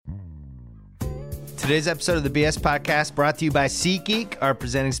Today's episode of the BS Podcast brought to you by SeatGeek, our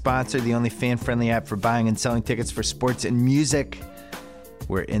presenting sponsor, the only fan-friendly app for buying and selling tickets for sports and music.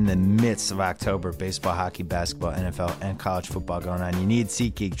 We're in the midst of October. Baseball, hockey, basketball, NFL, and college football going on. You need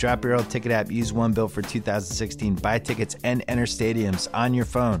SeatGeek. Drop your old ticket app. Use One Bill for 2016. Buy tickets and enter stadiums on your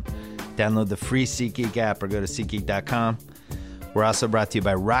phone. Download the free SeatGeek app or go to SeatGeek.com. We're also brought to you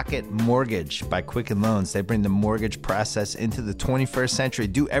by Rocket Mortgage by Quicken Loans. They bring the mortgage process into the 21st century.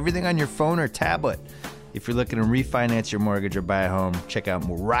 Do everything on your phone or tablet. If you're looking to refinance your mortgage or buy a home, check out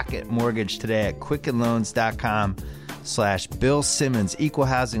Rocket Mortgage today at quickenloans.com/Bill Simmons, equal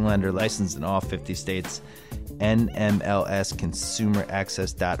housing lender, licensed in all 50 states.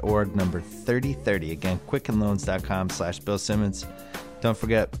 NMLSconsumeraccess.org, number 3030. Again, quickenloans.com/Bill Simmons. Don't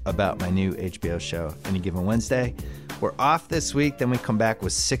forget about my new HBO show, Any Given Wednesday. We're off this week, then we come back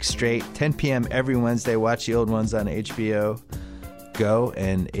with 6 straight, 10 p.m. every Wednesday. Watch the old ones on HBO Go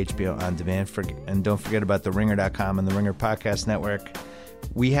and HBO On Demand. And don't forget about TheRinger.com and the Ringer Podcast Network.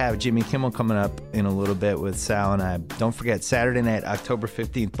 We have Jimmy Kimmel coming up in a little bit with Sal and I. Don't forget, Saturday night, October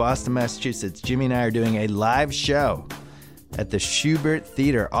 15th, Boston, Massachusetts. Jimmy and I are doing a live show at the Schubert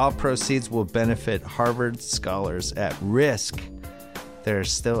Theater. All proceeds will benefit Harvard scholars at risk. There are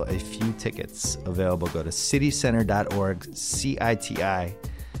still a few tickets available. Go to citycenter.org, CITI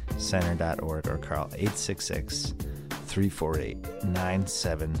center.org, or call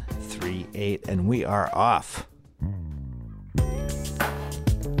 866-348-9738. And we are off.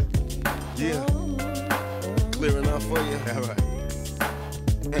 Yeah. Clear enough for you? All right.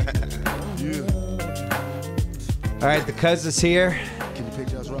 Yeah. All right, the Cuz is here. Can you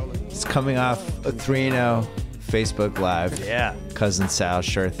picture us rolling? It's coming off a 3-0 Facebook Live. Yeah. Cousin Sal,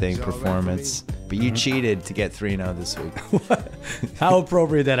 sure thing performance. But you cheated to get 3-0 this week. How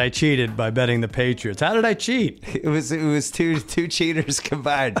appropriate that I cheated by betting the Patriots. How did I cheat? It was two cheaters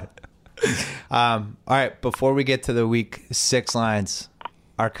combined. All right, before we get to the week 6 lines,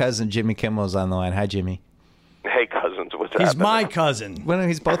 our cousin Jimmy Kimmel is on the line. Hi, Jimmy. Hey, cousins, what's He's happening? my cousin. Well, no,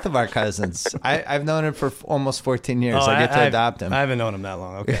 he's both of our cousins. I've known him for almost 14 years. I get to adopt him. I haven't known him that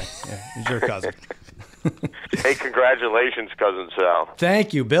long. Okay. Yeah, he's your cousin. Hey, congratulations, cousin Sal.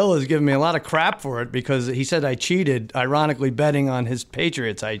 Thank you. Bill has given me a lot of crap for it because he said I cheated, ironically betting on his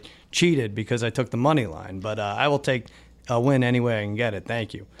Patriots. I cheated because I took the money line. But I will take a win any way I can get it.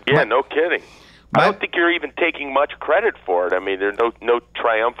 Thank you. Yeah, no kidding. I don't think you're even taking much credit for it. I mean, there's no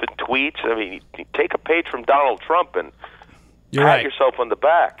triumphant tweets. I mean, you take a page from Donald Trump and pat yourself on the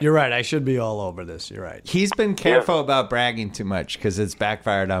back. You're right. I should be all over this. You're right. He's been careful about bragging too much because it's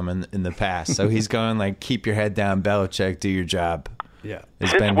backfired on him in the past. So he's going like, keep your head down, Belichick, do your job. Yeah.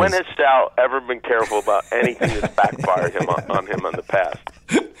 Since when has Sal ever been careful about anything that's backfired on him in the past?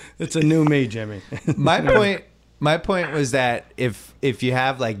 It's a new me, Jimmy. My point was that if you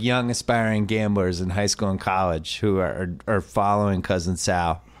have like young aspiring gamblers in high school and college who are following Cousin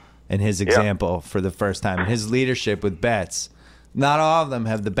Sal and his example for the first time and his leadership with bets, not all of them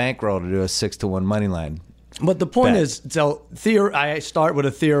have the bankroll to do a 6-1 money line. But the point is, so I start with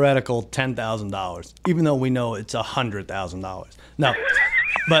a theoretical $10,000, even though we know it's $100,000. No,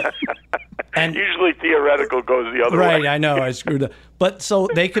 but and usually theoretical goes the other way. Right, I know I screwed up. But so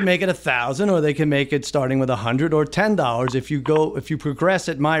they can make it 1,000, or they can make it starting with $100 or $10. If you progress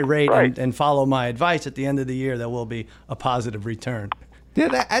at my rate and follow my advice, at the end of the year there will be a positive return. Yeah,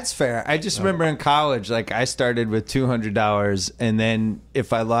 that's fair. I just remember in college, like I started with $200, and then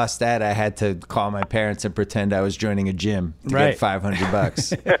if I lost that, I had to call my parents and pretend I was joining a gym to get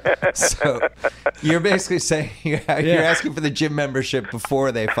 $500. So you're basically saying you're asking for the gym membership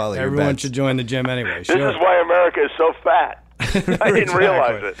before they follow your bets. Everyone should join the gym anyway. This is why America is so fat. I didn't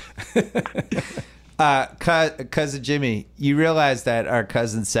realize it. Cousin Jimmy, you realize that our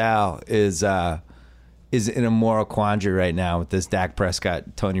cousin Sal is in a moral quandary right now with this Dak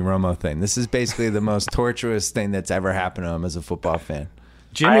Prescott, Tony Romo thing. This is basically the most tortuous thing that's ever happened to him as a football fan.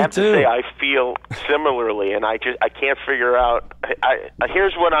 Jimmy, I have to say I feel similarly, and I can't figure out.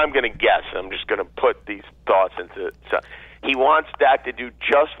 Here's what I'm going to guess. I'm just going to put these thoughts into. So he wants Dak to do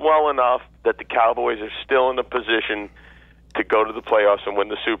just well enough that the Cowboys are still in a position to go to the playoffs and win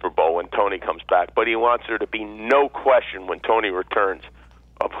the Super Bowl when Tony comes back. But he wants there to be no question when Tony returns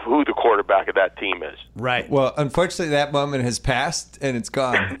of who the quarterback of that team is. Right. Well, unfortunately, that moment has passed, and it's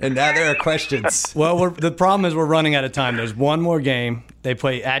gone. And now there are questions. Well, the problem is we're running out of time. There's one more game. They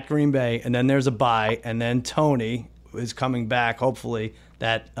play at Green Bay, and then there's a bye, and then Tony is coming back, hopefully,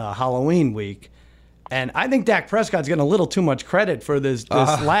 that Halloween week. And I think Dak Prescott's getting a little too much credit for this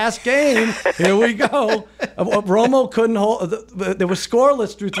last game. Here we go. Romo couldn't hold. There was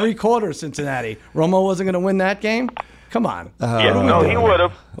scoreless through 3 quarters, Cincinnati. Romo wasn't going to win that game? Come on. He would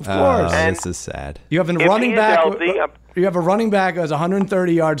have. Of course. This is sad. You have a If running he's back. healthy, You have a running back who has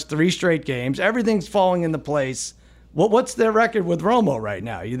 130 yards, 3 straight games. Everything's falling into place. What's their record with Romo right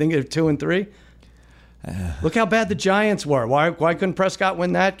now? You think they're 2-3? Look how bad the Giants were. Why couldn't Prescott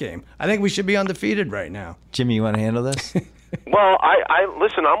win that game? I think we should be undefeated right now. Jimmy, you want to handle this? Well, I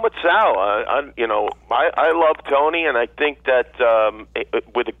listen. I'm with Sal. I love Tony, and I think that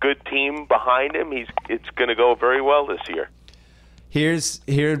with a good team behind him, it's going to go very well this year.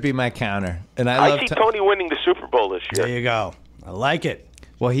 Here would be my counter, and I see Tony winning the Super Bowl this year. There you go. I like it.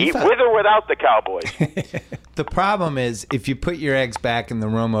 Well, with or without the Cowboys. The problem is if you put your eggs back in the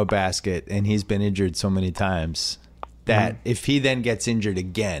Romo basket, and he's been injured so many times that if he then gets injured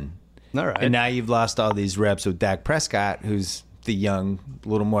again. All right. And now you've lost all these reps with Dak Prescott, who's the young, a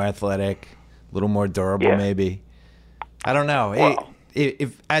little more athletic, a little more durable, maybe. I don't know. Well,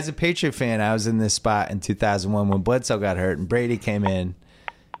 If as a Patriot fan, I was in this spot in 2001 when Bledsoe got hurt and Brady came in,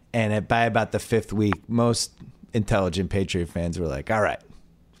 and by about the 5th week, most intelligent Patriot fans were like, "All right,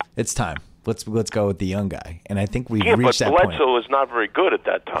 it's time. Let's go with the young guy." And I think we've reached that point. But Bledsoe was not very good at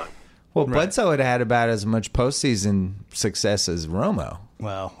that time. Well, Bledsoe had about as much postseason success as Romo.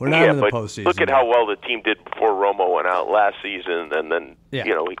 Well, we're not in the but postseason. look at how well the team did before Romo went out last season, and then he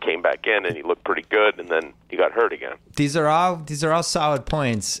came back in and he looked pretty good, and then he got hurt again. These are all solid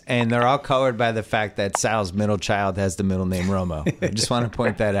points, and they're all colored by the fact that Sal's middle child has the middle name Romo. I just want to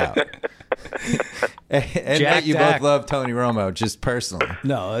point that out. And that you both love Tony Romo, just personally.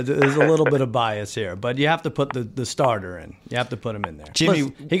 No, there's a little bit of bias here, but you have to put the starter in. You have to put him in there.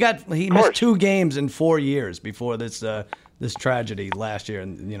 Jimmy, he missed 2 games in 4 years before this tragedy last year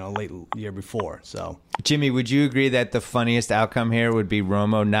and late year before. So, Jimmy, would you agree that the funniest outcome here would be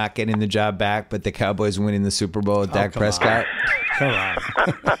Romo not getting the job back, but the Cowboys winning the Super Bowl with Dak Prescott? Come on.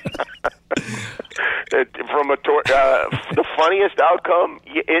 The funniest outcome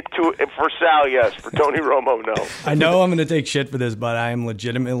for Sal, yes. For Tony Romo, no. I know I'm going to take shit for this, but I am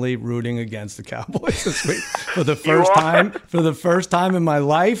legitimately rooting against the Cowboys this week for the first time. For the first time in my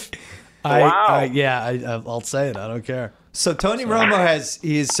life, I'll say it. I don't care. So Tony Romo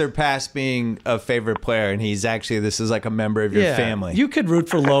he's surpassed being a favorite player, and this is like a member of your family. You could root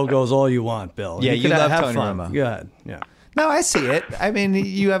for logos all you want, Bill. Yeah, you love Tony fun. Romo. Go ahead. Yeah. No, I see it. I mean,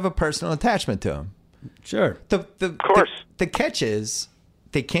 you have a personal attachment to him. Sure. Of course. The catch is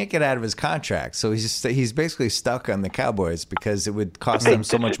they can't get out of his contract, so he's basically stuck on the Cowboys because it would cost them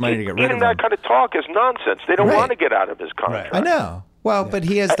so much money to get rid of him. Even that kind of talk is nonsense. They don't want to get out of his contract. Right. I know. Well, but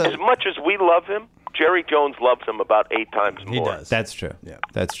he has as much as we love him, Jerry Jones loves him about 8 times more. He does. That's true. Yeah.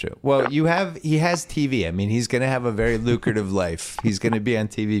 That's true. Well, he has TV. I mean, he's going to have a very lucrative life. He's going to be on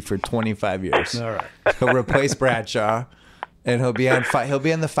TV for 25 years. All right. He'll replace Bradshaw, and he'll be on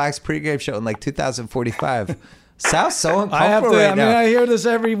the Fox pregame show in like 2045. Sal's so uncomfortable right now. I hear this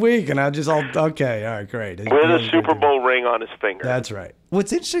every week, and okay, all right, great. With a Super Bowl ring on his finger. That's right.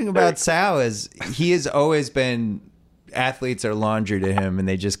 What's interesting about Sal is he has always been athletes are laundry to him, and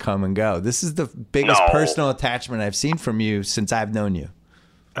they just come and go. This is the biggest personal attachment I've seen from you since I've known you.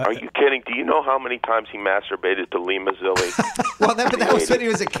 Are you kidding? Do you know how many times he masturbated to Lee Mazzilli? Well, that was when he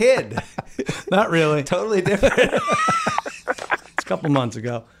was a kid. Not really. Totally different. It's a couple months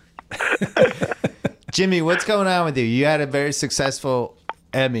ago. Jimmy, what's going on with you? You had a very successful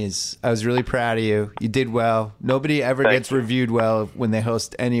Emmys. I was really proud of you. You did well. Nobody ever gets reviewed well when they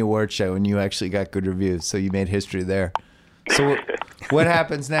host any award show, and you actually got good reviews, so you made history there. So what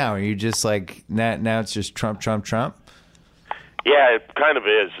happens now? Are you just like, now it's just Trump, Trump, Trump? Yeah, it kind of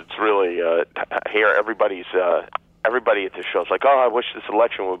is. It's really here. Everybody at the show is like, "Oh, I wish this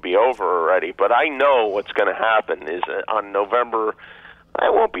election would be over already." But I know what's going to happen is on November.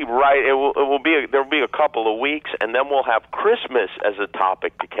 It won't be right. There will be a couple of weeks, and then we'll have Christmas as a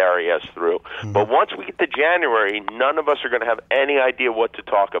topic to carry us through. Mm-hmm. But once we get to January, none of us are going to have any idea what to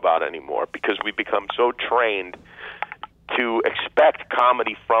talk about anymore because we become so trained to expect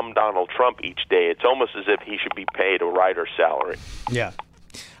comedy from Donald Trump each day. It's almost as if he should be paid a writer's salary. Yeah.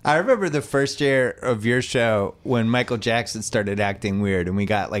 I remember the first year of your show when Michael Jackson started acting weird, and we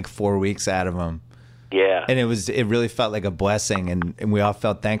got like 4 weeks out of him. Yeah. And it really felt like a blessing, and we all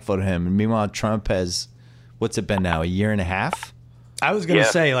felt thankful to him. And meanwhile, Trump has, what's it been now, a year and a half? I was going to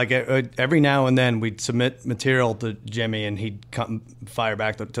say, like, every now and then we'd submit material to Jimmy, and he'd come fire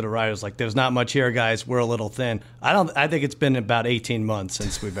back to the writers like, "There's not much here, guys. We're a little thin." I think it's been about 18 months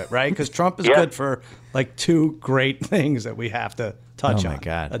since we've been, right? Because Trump is good for like 2 great things that we have to touch on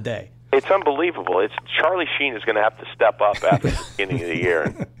a day. It's unbelievable. Charlie Sheen is going to have to step up after the beginning of the year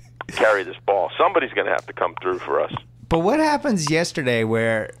and carry this ball. Somebody's going to have to come through for us. But what happens yesterday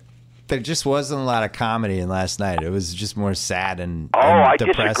where there just wasn't a lot of comedy in last night. It was just more sad and I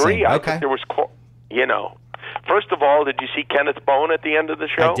depressing. disagree. I think there was, First of all, did you see Kenneth Bone at the end of the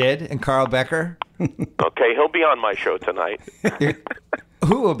show? I did, and Carl Becker. Okay, he'll be on my show tonight.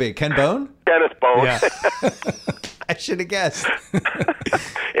 Who will be? Ken Bone? Kenneth Bone. Yeah. I should have guessed. He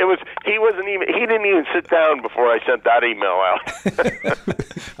didn't even sit down before I sent that email out.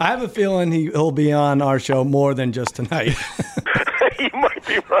 I have a feeling he'll be on our show more than just tonight. You might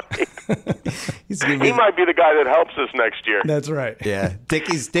be right. He might be the guy that helps us next year. That's right. Yeah.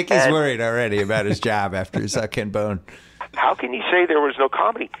 Dickie's worried already about his job after he saw Ken Bone. How can you say there was no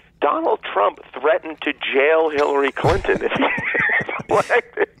comedy? Donald Trump threatened to jail Hillary Clinton if he was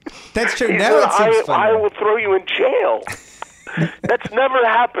elected. That's true. He Now said, it seems funny. I will throw you in jail. That's never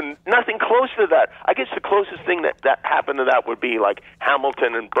happened. Nothing close to that. I guess the closest thing that happened to that would be like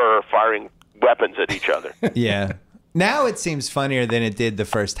Hamilton and Burr firing weapons at each other. Yeah. Now it seems funnier than it did the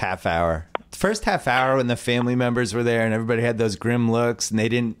first half hour. The first half hour when the family members were there and everybody had those grim looks and they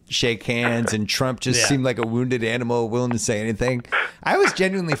didn't shake hands and Trump just seemed like a wounded animal willing to say anything. I was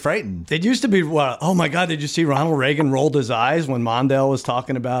genuinely frightened. It used to be, oh my God, did you see Ronald Reagan rolled his eyes when Mondale was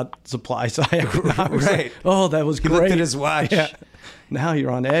talking about supply side economics? Right. Oh, that was great. He looked at his watch. Yeah. Now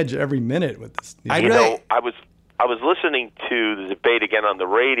you're on edge every minute with this. I was listening to the debate again on the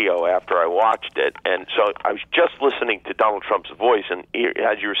radio after I watched it, and so I was just listening to Donald Trump's voice, and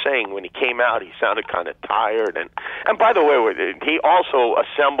as you were saying, when he came out, he sounded kind of tired. And by the way, he also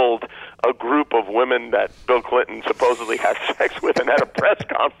assembled a group of women that Bill Clinton supposedly had sex with and had a press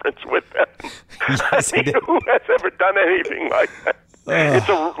conference with them. Yes, who has ever done anything like that? It's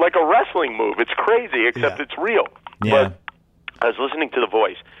like a wrestling move. It's crazy, except it's real. Yeah. But I was listening to the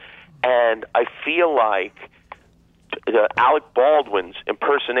voice, and I feel like Alec Baldwin's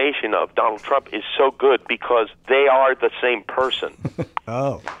impersonation of Donald Trump is so good because they are the same person.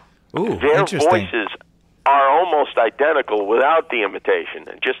 Oh. Ooh, their interesting. voices are almost identical without the imitation,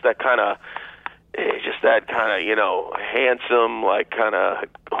 and just that kind of, handsome, like kind of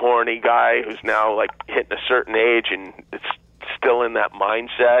horny guy who's now like hitting a certain age and it's still in that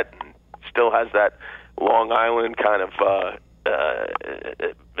mindset, and still has that Long Island kind of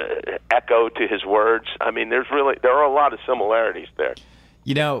echo to his words. I mean, there are a lot of similarities there.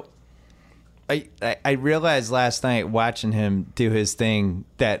 You know, I realized last night watching him do his thing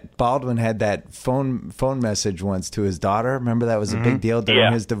that Baldwin had that phone message once to his daughter. Remember that was a big deal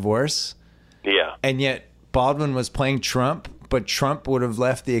during his divorce? Yeah. And yet Baldwin was playing Trump, but Trump would have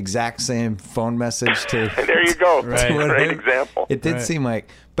left the exact same phone message to... There you go. Right. Great example. It did seem like...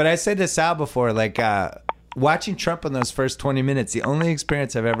 But I said to Sal before, like... watching Trump in those first 20 minutes, the only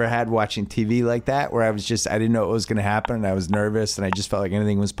experience I've ever had watching TV like that, where I didn't know what was going to happen, and I was nervous, and I just felt like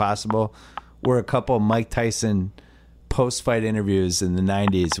anything was possible, were a couple of Mike Tyson post-fight interviews in the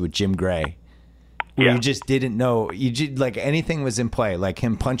 90s with Jim Gray, where you just didn't know, like anything was in play, like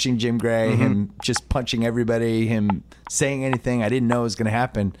him punching Jim Gray, him just punching everybody, him saying anything I didn't know was going to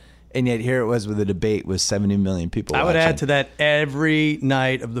happen. And yet here it was with a debate with 70 million people watching. I would add to that every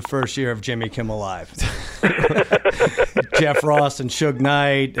night of the first year of Jimmy Kimmel Live. Jeff Ross and Suge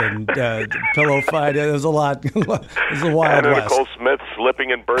Knight and Pillow Fight. It was a lot. It was a wild and west. Nicole Smith slipping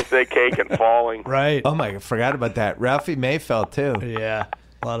in birthday cake and falling. Right. Oh, my, I forgot about that. Ralphie May fell, too. Yeah,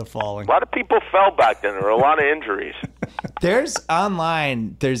 a lot of falling. A lot of people fell back then. There were a lot of injuries. There's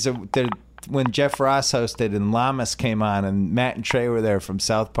when Jeff Ross hosted and Lamas came on and Matt and Trey were there from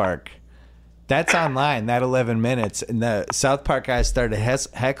South Park. That's online, that 11 minutes. And the South Park guys started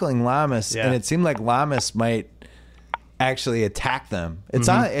heckling Lamas, and it seemed like Lamas might actually attack them. It's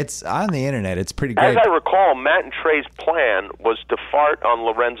on the internet. It's pretty great. As I recall, Matt and Trey's plan was to fart on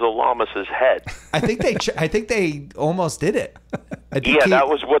Lorenzo Lamas's head. I think they almost did it. That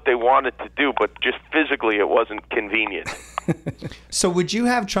was what they wanted to do, but just physically it wasn't convenient. So would you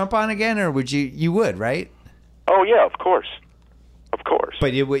have Trump on again, or would you? You would, right? Oh yeah, of course. Of course.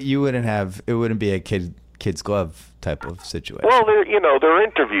 But you wouldn't have. It wouldn't be a kid's glove type of situation. Well, they're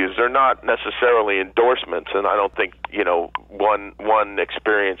interviews. They're not necessarily endorsements, and I don't think one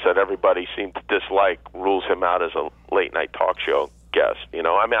experience that everybody seemed to dislike rules him out as a late night talk show guest. I mean,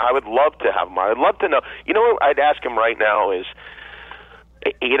 I would love to have him. I'd love to know. What I'd ask him right now is,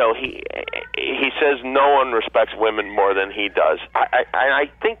 he says no one respects women more than he does.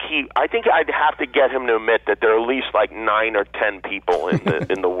 I think I'd have to get him to admit that there are at least like 9 or 10 people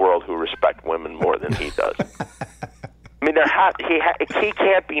in the world who respect women more than he does. I mean, he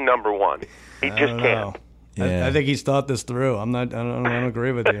can't be number one. He just can't. Yeah. I think he's thought this through. I don't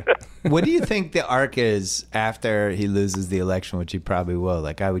agree with you. What do you think the arc is after he loses the election, which he probably will?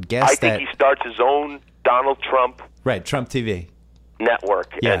 Like, I would guess I think he starts his own Donald Trump. Right, Trump TV.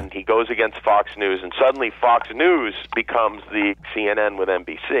 network, and he goes against Fox News, and suddenly Fox News becomes the CNN with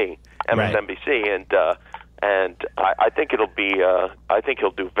NBC, MSNBC, and I think it'll be. I think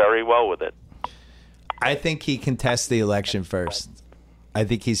he'll do very well with it. I think he contests the election first. I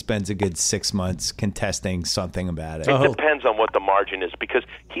think he spends a good 6 months contesting something about it. It depends on what the margin is, because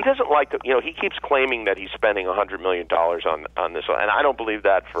he doesn't like to, he keeps claiming that he's spending $100 million on this, and I don't believe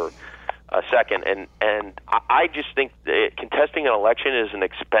that for a second. And I just think that contesting an election is an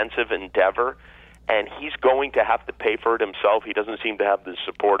expensive endeavor, and he's going to have to pay for it himself. He doesn't seem to have the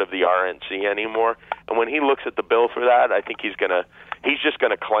support of the RNC anymore. And when he looks at the bill for that, I think he's just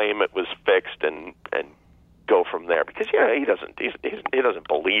gonna claim it was fixed and go from there, because he doesn't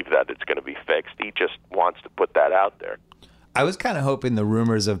believe that it's going to be fixed. He just wants to put that out there. I was kind of hoping the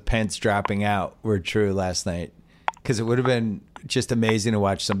rumors of Pence dropping out were true last night, because it would have been just amazing to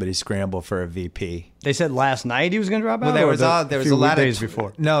watch somebody scramble for a VP. They said last night he was going to drop out. Well, there was a lot of days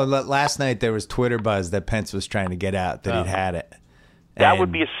before. No, last night there was Twitter buzz that Pence was trying to get out, that he'd had it. That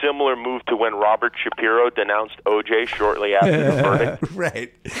would be a similar move to when Robert Shapiro denounced O.J. shortly after the verdict.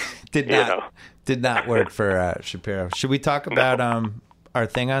 Right. Did not work for Shapiro. Should we talk about our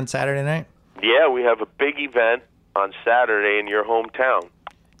thing on Saturday night? Yeah, we have a big event on Saturday in your hometown.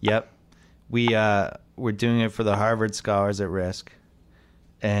 Yep. We're doing it for the Harvard Scholars at Risk.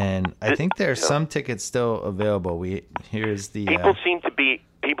 And I think there are some tickets still available. Here's the people seem to be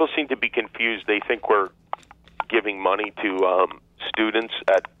confused. They think we're giving money to students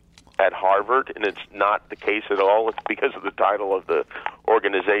at Harvard, and it's not the case at all. It's because of the title of the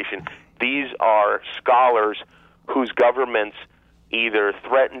organization. These are scholars whose governments either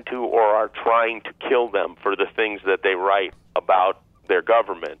threaten to or are trying to kill them for the things that they write about their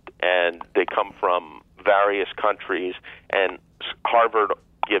government, and they come from various countries, and Harvard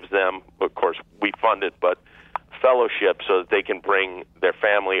gives them, of course, we fund it, but fellowship so that they can bring their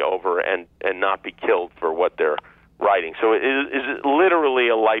family over and not be killed for what they're writing. So it is literally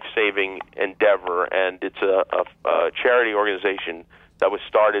a life-saving endeavor, and it's a charity organization that was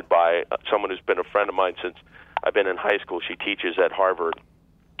started by someone who's been a friend of mine since I've been in high school. She teaches at Harvard,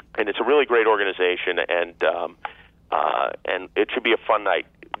 and it's a really great organization, and it should be a fun night.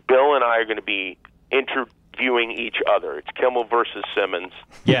 Bill and I are going to be interviewing each other. It's Kimmel versus Simmons.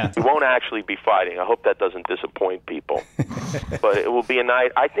 Yeah. We won't actually be fighting. I hope that doesn't disappoint people. But it will be a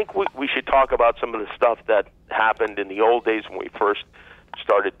night. I think we should talk about some of the stuff that happened in the old days when we first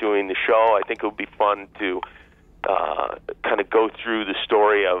started doing the show. I think it would be fun to kind of go through the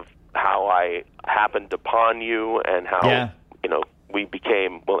story of how I happened upon you and how we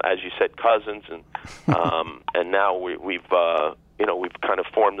became, well, as you said, cousins, and now we've kind of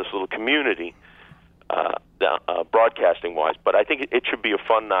formed this little community, broadcasting wise. But I think it should be a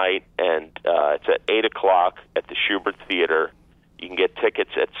fun night, and it's at 8:00 at the Schubert Theater. You can get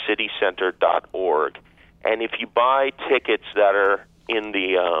tickets at citycenter.org, and if you buy tickets that are in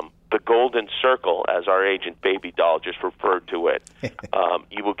the Golden Circle, as our agent Baby Doll just referred to it,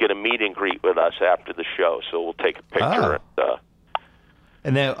 you will get a meet and greet with us after the show. So we'll take a picture.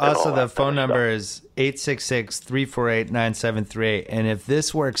 And then also the phone number is 866-348-9738. And if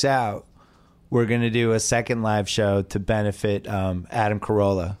this works out, we're going to do a second live show to benefit Adam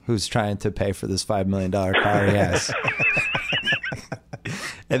Carolla, who's trying to pay for this $5 million car he has.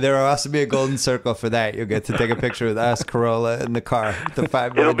 And there will also be a golden circle for that. You'll get to take a picture with us, Carolla, in the car, the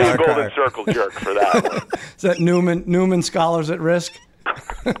 $5 million car. It'll be a golden circle jerk for that one. Is that Newman Scholars at Risk?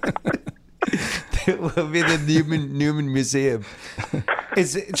 It will be the Newman Museum.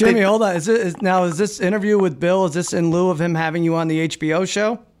 Jimmy, hold on. Is this interview with Bill, is this in lieu of him having you on the HBO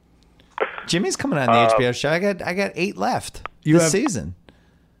show? Jimmy's coming on the HBO show. I got 8 left this season.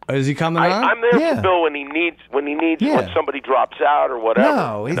 Is he coming on? I'm there for Bill when he needs when somebody drops out or whatever.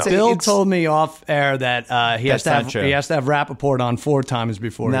 No, Bill told me off air that he has to have Rappaport on 4 times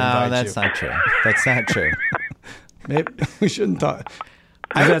before he invites you. No, that's not true. That's not true. Maybe we shouldn't talk.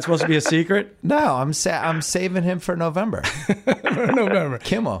 Is that supposed to be a secret? No, I'm saving him for November. November.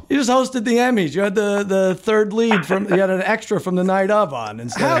 Kimmel. You just hosted the Emmys. You had the third lead you had an extra from the night of on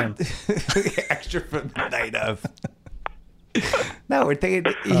instead of him. Extra from the night of. No, we're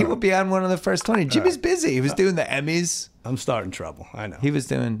thinking he will be on one of the first 20. Jimmy's busy. He was doing the Emmys. I'm starting trouble. I know. He was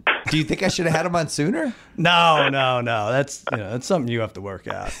doing. Do you think I should have had him on sooner? No. That's something you have to work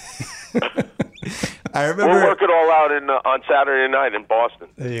out. I remember. We'll work it all out on Saturday night in Boston.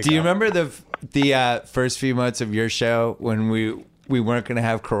 Do you remember the first few months of your show when we weren't going to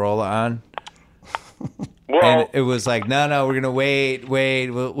have Carolla on? Well, and it was like, no, we're going to wait.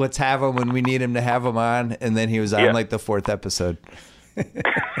 Let's have him when we need him to have him on. And then he was on like the 4th episode.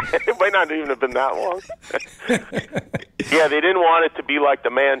 It might not even have been that long. Yeah, they didn't want it to be like the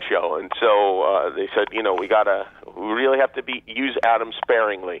Man Show, and so they said, we really have to use Adam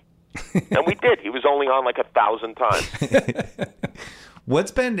sparingly, and we did. He was only on like 1,000 times.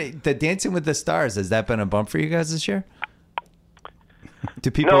 What's been the Dancing with the Stars? Has that been a bump for you guys this year?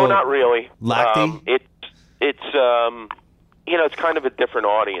 Do people? No, not really. Lacty? It's kind of a different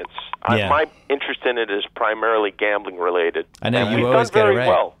audience. Yeah. My interest in it is primarily gambling related. I know, and you we've always done very get it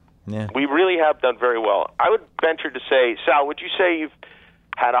right. well. Yeah. We really have done very well. I would venture to say, Sal, would you say you've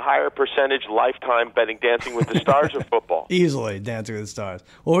had a higher percentage lifetime betting Dancing with the Stars or football? Easily Dancing with the Stars.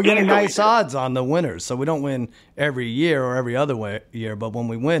 Well, we're getting nice odds on the winners, so we don't win every year or every other year, but when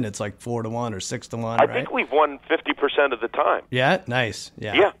we win, it's like 4-1 or 6-1, I right? think we've won 50% of the time. Yeah, nice.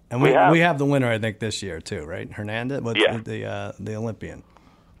 Yeah, Yeah, and we have the winner, I think, this year too, right? Hernandez, the Olympian.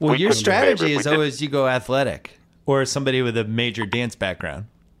 Well, your couldn't be strategy favored. is always you go athletic or somebody with a major dance background.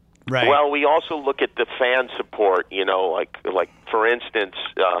 Right. Well, we also look at the fan support. Like for instance,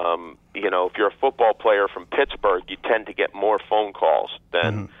 if you're a football player from Pittsburgh, you tend to get more phone calls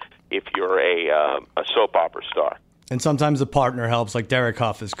than if you're a soap opera star. And sometimes the partner helps, like Derek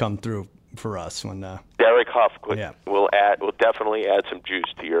Huff has come through for us when. Derek Huff will definitely add some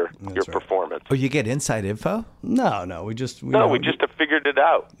juice to your right. performance. Oh, you get inside info? No, we just We just have figured it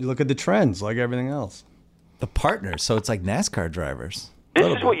out. you look at the trends like everything else. The partner, so it's like NASCAR drivers. This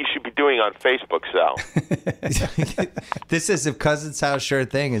is what you should be doing on Facebook, Sal. This is if Cousin Sal's sure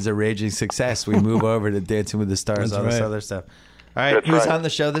thing is a raging success. We move over to Dancing with the Stars, That's all this right. other stuff. All right, That's who's right. on the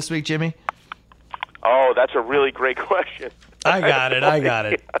show this week, Jimmy? Oh, that's a really great question. I got it.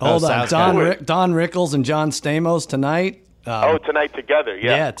 Hold on. Sal's got it. Don Rickles and John Stamos tonight. Tonight together,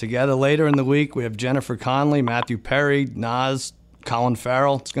 yeah. Together. Later in the week, we have Jennifer Connelly, Matthew Perry, Nas, Colin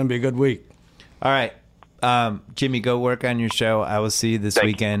Farrell. It's going to be a good week. All right. Jimmy, go work on your show. I will see you this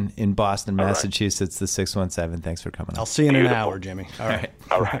weekend in Boston, Massachusetts, the 617. Thanks for coming I'll on. see you in an Beautiful. hour, Jimmy. All right.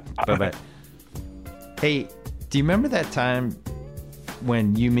 All right. Bye-bye. Hey, do you remember that time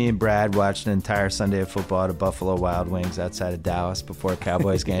when you, me, and Brad watched an entire Sunday of football at a Buffalo Wild Wings outside of Dallas before a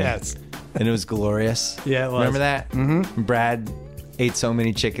Cowboys game? Yes. And it was glorious. Yeah, it was. Remember that? Mm-hmm. Brad ate so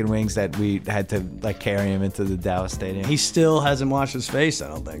many chicken wings that we had to carry him into the Dallas stadium. He still hasn't washed his face, I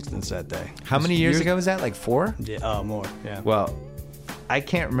don't think, since that day. How many years ago was that? 4? Yeah, more. Yeah. Well, I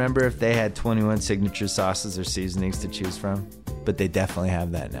can't remember if they had 21 signature sauces or seasonings to choose from, but they definitely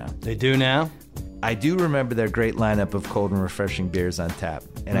have that now. They do now? I do remember their great lineup of cold and refreshing beers on tap,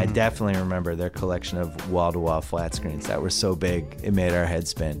 and I definitely remember their collection of wall-to-wall flat screens that were so big it made our head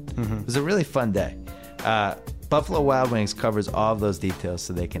spin. It was a really fun day. Buffalo Wild Wings covers all of those details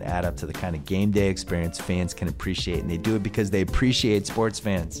so they can add up to the kind of game day experience fans can appreciate, and they do it because they appreciate sports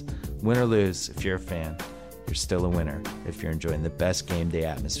fans. Win or lose, if you're a fan, you're still a winner. If you're enjoying the best game day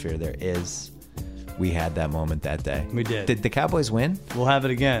atmosphere there is, we had that moment that day. We did. Did the Cowboys win? We'll have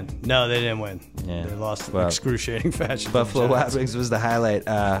it again. No, they didn't win. Yeah. They lost in Well, excruciating fashion. Buffalo Wild Wings was the highlight.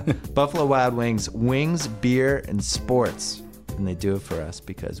 Buffalo Wild Wings, wings, beer, and sports. And they do it for us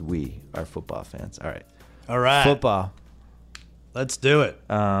because we are football fans. All right. All right. Football. Let's do it.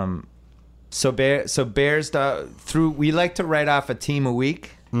 So Bears, we like to write off a team a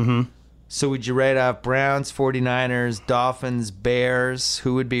week. Mm-hmm. So would you write off Browns, 49ers, Dolphins, Bears?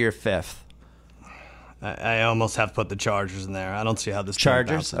 Who would be your fifth? I almost have put the Chargers in there. I don't see how this team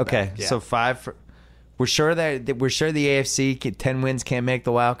Chargers? bounces Okay. back. Yeah. So 5 we're sure the AFC 10 wins can't make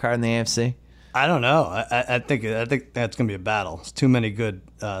the wild card in the AFC? I don't know. I think that's going to be a battle. It's too many good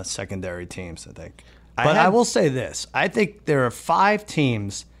secondary teams, I think. But I will say this. I think there are 5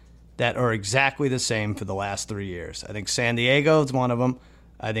 teams that are exactly the same for the last 3 years. I think San Diego is one of them.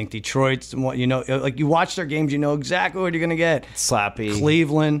 I think Detroit's one. You watch their games, you know exactly what you're going to get. Sloppy.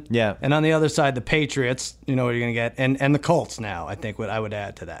 Cleveland. Yeah. And on the other side, the Patriots, you know what you're going to get. And the Colts now, I think, what I would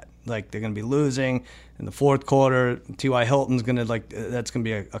add to that. Like, they're going to be losing in the fourth quarter. T.Y. Hilton's going to, that's going to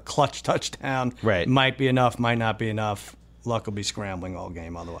be a clutch touchdown. Right. Might be enough, might not be enough. Luck will be scrambling all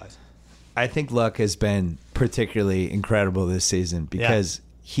game otherwise. I think Luck has been particularly incredible this season because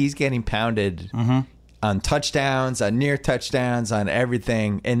he's getting pounded on touchdowns, on near touchdowns, on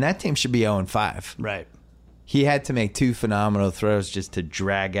everything. And that team should be 0-5. Right. He had to make 2 phenomenal throws just to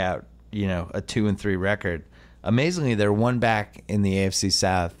drag out, a 2-3 record. Amazingly, they're 1 back in the AFC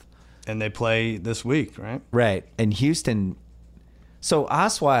South. And they play this week, right? Right. And Houston. So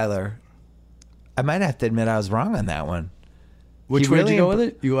Osweiler, I might have to admit I was wrong on that one. Which way did you go with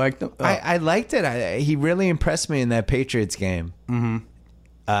it? You liked them? Oh. I liked it. He really impressed me in that Patriots game on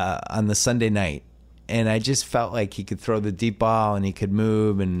the Sunday night. And I just felt like he could throw the deep ball and he could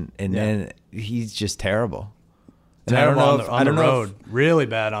move. And then he's just terrible. And I don't know if, on the road. Really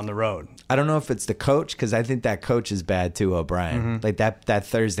bad on the road. I don't know if it's the coach, because I think that coach is bad too, O'Brien. Like that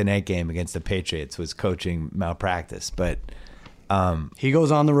Thursday night game against the Patriots was coaching malpractice. But he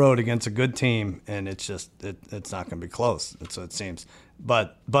goes on the road against a good team, and it's just it's not going to be close. That's what it seems.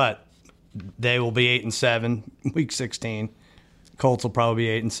 But they will be 8-7 week 16. Colts will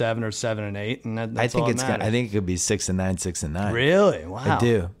probably be 8-7 or 7-8, and that's all that matters. I think it could be 6-9, 6-9. Really? Wow. I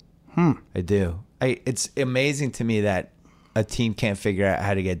do. I do. It's amazing to me that a team can't figure out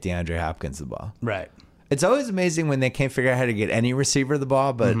how to get DeAndre Hopkins the ball. Right. It's always amazing when they can't figure out how to get any receiver the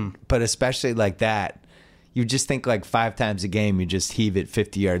ball, but especially like that, you just think like 5 times a game you just heave it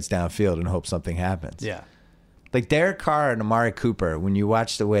 50 yards downfield and hope something happens. Yeah. Like Derek Carr and Amari Cooper, when you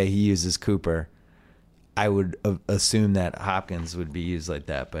watch the way he uses Cooper, I would assume that Hopkins would be used like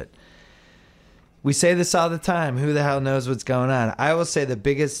that. But we say this all the time. Who the hell knows what's going on? I will say the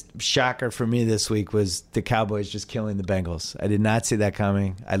biggest shocker for me this week was the Cowboys just killing the Bengals. I did not see that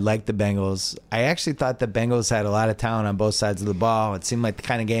coming. I liked the Bengals. I actually thought the Bengals had a lot of talent on both sides of the ball. It seemed like the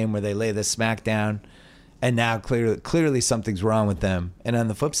kind of game where they lay the smack down, and now clearly something's wrong with them. And on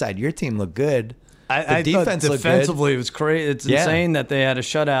the flip side, your team looked good. I thought defensively it was crazy. It's insane that they had a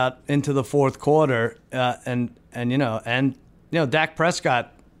shutout into the fourth quarter, and Dak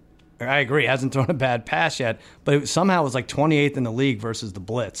Prescott, I agree, hasn't thrown a bad pass yet, but it somehow was like 28th in the league versus the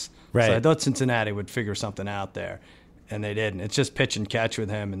blitz. Right. So I thought Cincinnati would figure something out there, and they didn't. It's just pitch and catch with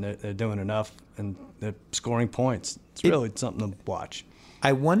him, and they're doing enough, and they're scoring points. It's really something to watch.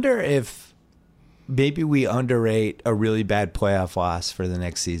 I wonder if maybe we underrate a really bad playoff loss for the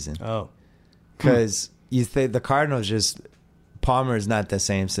next season. Oh. Because you think the Cardinals Palmer is not the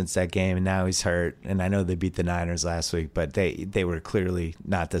same since that game, and now he's hurt. And I know they beat the Niners last week, but they were clearly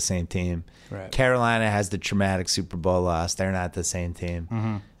not the same team. Right. Carolina has the traumatic Super Bowl loss. They're not the same team.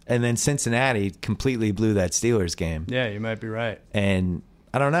 Mm-hmm. And then Cincinnati completely blew that Steelers game. Yeah, you might be right. And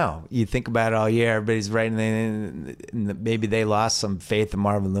I don't know. You think about it all year. Everybody's writing in. Maybe they lost some faith in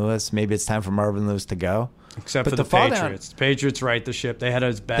Marvin Lewis. Maybe it's time for Marvin Lewis to go. Except for the Patriots. The Patriots right the ship. They had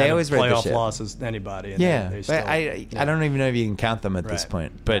as bad playoff loss as anybody. And I don't even know if you can count them at this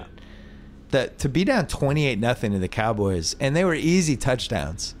point. But to be down 28-0 to the Cowboys, and they were easy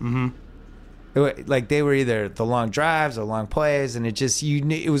touchdowns. Mm-hmm. Like they were either the long drives or long plays, and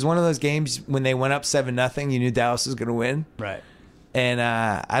it was one of those games when they went up 7-0, you knew Dallas was going to win. Right. And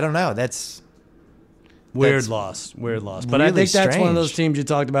I don't know. That's weird loss. But really I think that's strange. one of those teams you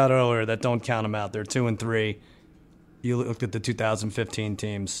talked about earlier that don't count them out. They're 2-3. You looked at the 2015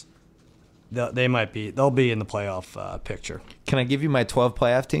 teams. They'll be in the playoff picture. Can I give you my 12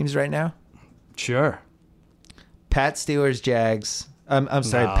 playoff teams right now? Sure. Pat, Steelers, Jags. I'm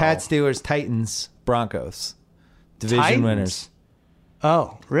sorry. No. Pat, Steelers, Titans, Broncos. Division winners.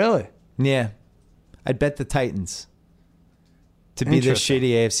 Oh, really? Yeah. I'd bet the Titans to be the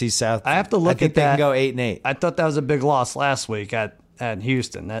shitty AFC South. I have to look at that. I think they can go 8-8. I thought that was a big loss last week at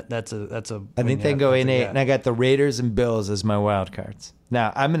Houston. That's a. I think they can go 8-8, and I got the Raiders and Bills as my wild cards.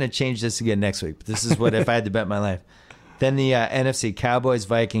 Now I'm going to change this again next week. But this is what if I had to bet my life. Then the NFC: Cowboys,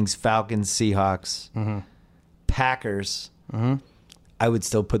 Vikings, Falcons, Seahawks, Packers. Mm-hmm. I would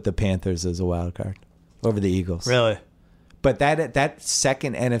still put the Panthers as a wild card over the Eagles. Really? But that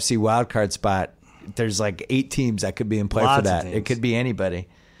second NFC wild card spot, there's like 8 teams that could be in play for that. It could be anybody.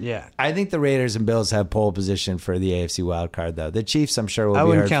 Yeah. I think the Raiders and Bills have pole position for the AFC wild card, though. The Chiefs, I'm sure, will be I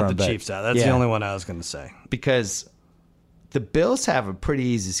wouldn't heard count from, the Chiefs out. That's the only one I was going to say. Because the Bills have a pretty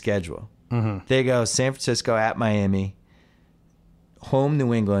easy schedule. Mm-hmm. They go San Francisco at Miami, home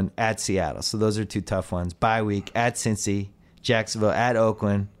New England, at Seattle. So those are 2 tough ones. Bye week at Cincy, Jacksonville at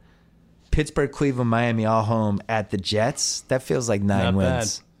Oakland, Pittsburgh, Cleveland, Miami, all home at the Jets. That feels like 9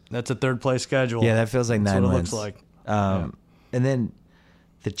 wins. Bad. That's a third-place schedule. Yeah, that feels like 9 what wins. It looks like. And then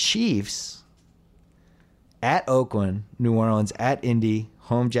the Chiefs at Oakland, New Orleans, at Indy,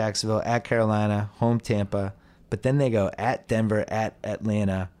 home Jacksonville, at Carolina, home Tampa. But then they go at Denver, at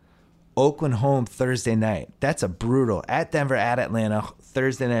Atlanta, Oakland home Thursday night. That's a brutal. At Denver, at Atlanta,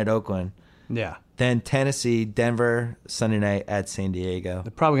 Thursday night Oakland. Yeah. Then Tennessee, Denver, Sunday night at San Diego.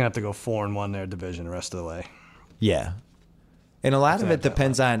 They're probably going to have to go 4-1 their division the rest of the way. Yeah. And a lot of it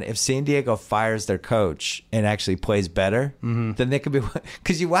depends on if San Diego fires their coach and actually plays better, then they could be –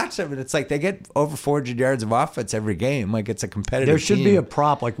 because you watch them and it's like they get over 400 yards of offense every game. Like it's a competitive There should team. be a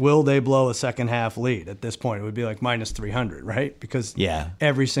prop like will they blow a second-half lead at this point? It would be like minus 300, right? Because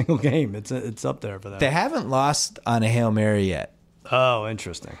every single game it's up there for them. They haven't lost on a Hail Mary yet. Oh,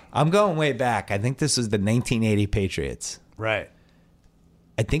 interesting. I'm going way back. I think this was the 1980 Patriots. Right.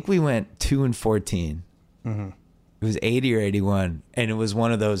 I think we went 2-14. It was 80 or 81, and it was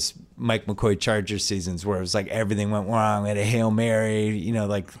one of those Mike McCoy Chargers seasons where it was like everything went wrong. We had a Hail Mary,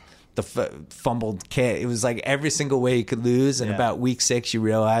 like the fumbled kid. It was like every single way you could lose, and about week 6 you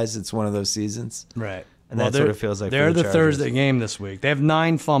realize it's one of those seasons. Right. And that's what it feels like. They're for the the Thursday game this week. They have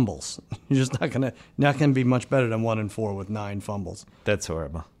 9 fumbles. You're just not gonna be much better than 1-4 with 9 fumbles. That's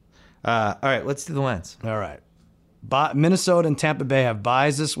horrible. All right, let's do the lines. All right. Minnesota and Tampa Bay have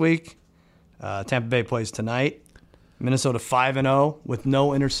byes this week. Tampa Bay plays tonight. Minnesota 5-0 with no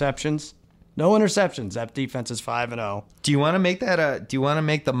interceptions. No interceptions. That defense is 5-0. Do you want to make that? Do you want to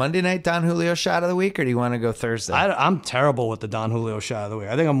make the Monday night Don Julio shot of the week, or do you want to go Thursday? I'm terrible with the Don Julio shot of the week.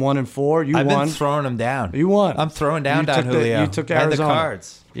 I think I'm 1-4. You I've won. been throwing him down. You won. I'm throwing down Don Julio. You took I had Arizona. the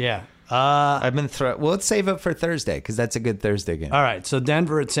cards. Yeah. I've been throwing. Well, let's save it for Thursday because that's a good Thursday game. All right. So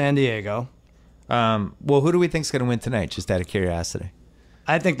Denver at San Diego. Well, who do we think's going to win tonight? Just out of curiosity.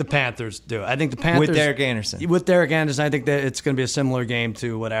 I think the Panthers do. I think the Panthers With Derek Anderson. With Derek Anderson, I think that it's going to be a similar game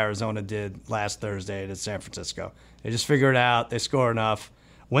to what Arizona did last Thursday at San Francisco. They just figure it out. They score enough.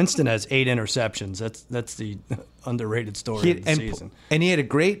 Winston has 8 interceptions. That's the underrated story of the season. And he had a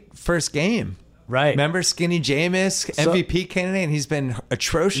great first game. Right. Remember Skinny Jameis, MVP candidate, and he's been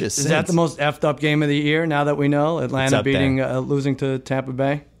atrocious Is since. that the most effed up game of the year now that we know? Atlanta losing to Tampa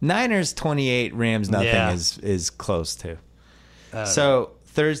Bay? Niners 28, Rams nothing is close to. So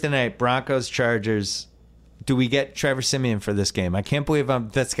Thursday night, Broncos, Chargers. Do we get Trevor Siemian for this game? I can't believe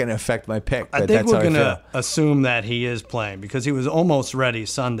that's going to affect my pick. But I think that's we're going to assume that he is playing because he was almost ready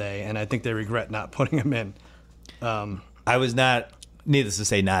Sunday, and I think they regret not putting him in. I was not, needless to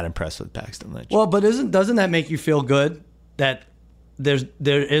say, not impressed with Paxton Lynch. Well, but doesn't that make you feel good that there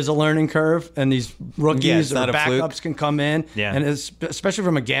is a learning curve and these rookies or backups can come in? Yeah. And especially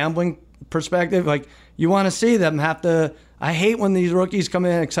from a gambling perspective, like you want to see them have to. I hate when these rookies come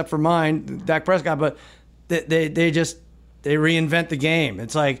in, except for mine, Dak Prescott, but they reinvent the game.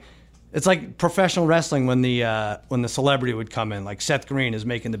 It's like professional wrestling when the celebrity would come in, like Seth Green is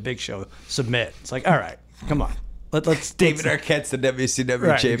making the Big Show submit. It's like, all right, come on, let's David Arquette's the WCW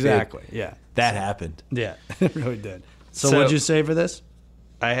right, champion. exactly, yeah, that happened. Yeah, it really did. So what'd you say for this?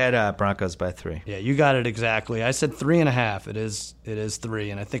 I had Broncos by 3. Yeah, you got it exactly. I said 3.5. It is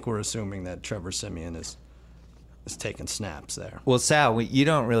 3, and I think we're assuming that Trevor Siemian is taking snaps there. Well, Sal, you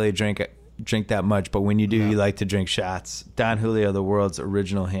don't really drink that much, but when you do, you like to drink shots. Don Julio, the world's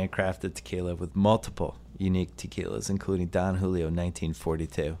original handcrafted tequila with multiple unique tequilas, including Don Julio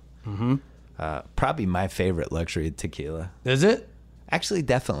 1942. Mm-hmm. Probably my favorite luxury tequila. Is it? Actually,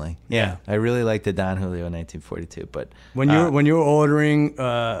 definitely. Yeah. I really like the Don Julio 1942. But when you're ordering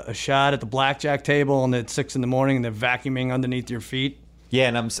a shot at the blackjack table and it's 6 a.m. and they're vacuuming underneath your feet. Yeah,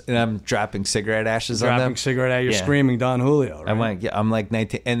 and I'm dropping cigarette ashes on them. Dropping cigarette ash, you're screaming Don Julio, right? I'm like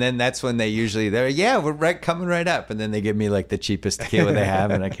 19, and then that's when we're coming right up, and then they give me like the cheapest tequila they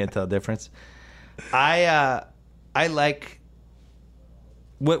have, and I can't tell the difference. I like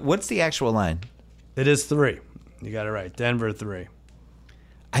what's the actual line? It is 3. You got it right. Denver 3.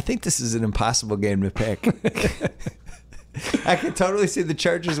 I think this is an impossible game to pick. I can totally see the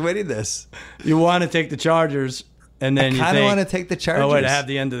Chargers winning this. You want to take the Chargers. And then I kind of want to take the Chargers. Oh, wait, I have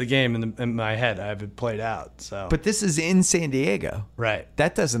the end of the game in my head. I have it played out. So, but this is in San Diego, right?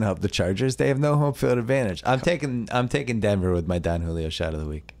 That doesn't help the Chargers. They have no home field advantage. I'm taking Denver with my Don Julio shot of the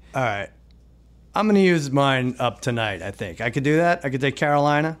week. All right, I'm going to use mine up tonight. I think I could do that. I could take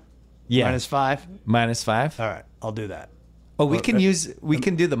Carolina. Yeah, -5. -5. All right, I'll do that. Oh, we can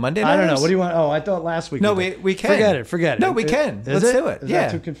do the Monday night. I don't know. What do you want? Oh, I thought last week. No, we can. Forget it. No, we can. Let's do it. Is that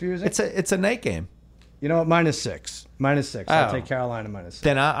too confusing? It's a night game. You know what? -6. -6. I'll take Carolina -6.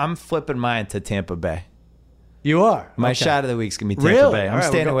 Then I'm flipping mine to Tampa Bay. You are? My okay. shot of the week's going to be Tampa really? Bay.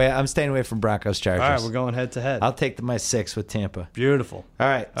 I'm staying away from Broncos Chargers. All right, we're going head to head. I'll take my 6 with Tampa. Beautiful. All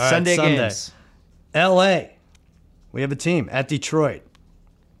right, Sunday games. L.A. We have a team at Detroit.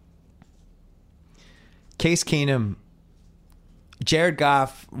 Case Keenum. Jared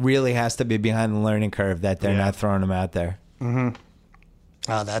Goff really has to be behind the learning curve that they're not throwing him out there. Mm-hmm.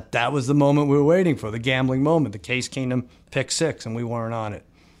 That was the moment we were waiting for, the gambling moment, the Case Keenum pick 6, and we weren't on it.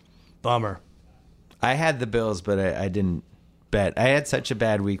 Bummer. I had the Bills, but I didn't bet. I had such a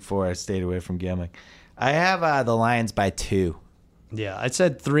bad week 4, I stayed away from gambling. I have the Lions by 2. Yeah, I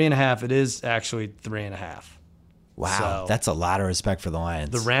said 3.5. It is actually 3.5. Wow, so, that's a lot of respect for the Lions.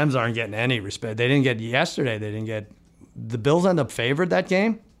 The Rams aren't getting any respect. They didn't get yesterday. The Bills end up favored that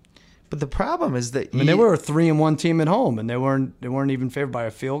game. But the problem is that they were a 3-1 team at home, and they weren't even favored by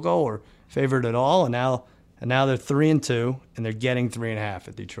a field goal or favored at all. And now they're 3-2, and they're getting 3.5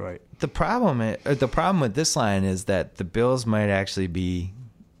 at Detroit. The problem with this line is that the Bills might actually be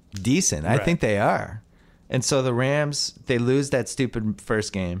decent. I think they are, And so the Rams, they lose that stupid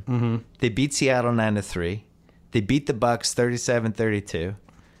first game. Mm-hmm. They beat Seattle 9-3. They beat the Bucks 37-32.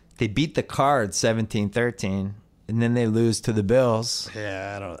 They beat the Cards 17-13. And then they lose to the Bills.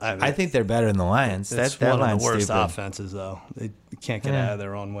 Yeah, I think they're better than the Lions. That's that one of line's the worst stupid. offenses, though. They can't get out of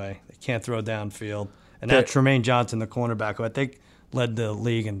their own way. They can't throw downfield. And that Tremaine Johnson, the cornerback, who I think led the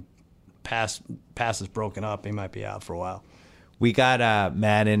league in passes broken up, he might be out for a while. We got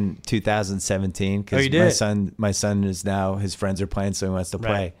Madden 2017 because my son is now, his friends are playing, so he wants to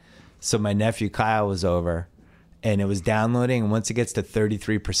play. Right. So my nephew Kyle was over, and it was downloading. And once it gets to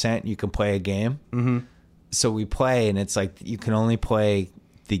 33%, you can play a game. Mm-hmm. So we play, and it's like you can only play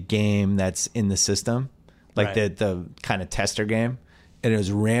the game that's in the system, like the kind of tester game. And it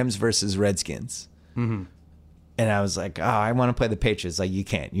was Rams versus Redskins. Mm-hmm. And I was like, oh, I want to play the Patriots. Like, you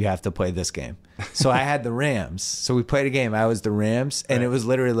can't. You have to play this game. So I had the Rams. So we played a game. I was the Rams, and it was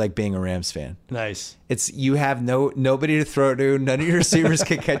literally like being a Rams fan. Nice. It's you have nobody to throw to. None of your receivers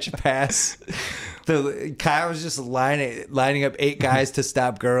can catch a pass. Kyle was just lining up 8 guys to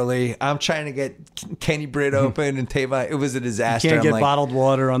stop Gurley. I'm trying to get Kenny Britt open and Tavon. It was a disaster. You can't get bottled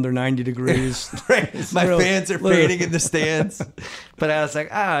water under 90 degrees. Right. My fans are fading in the stands. But I was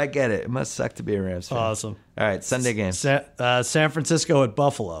like, I get it. It must suck to be a Rams fan. Awesome. All right, Sunday game. San Francisco at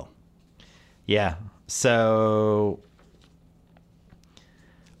Buffalo. Yeah. So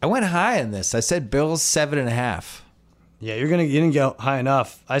I went high on this. I said Bills 7.5. Yeah, you didn't go high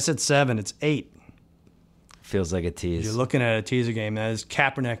enough. I said 7. It's 8. Feels like a tease. You're looking at a teaser game. Now, is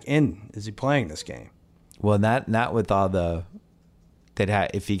Kaepernick in? Is he playing this game? Well, not with all the.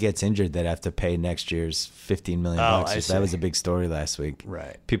 If he gets injured, they'd have to pay next year's $15 million. That was a big story last week.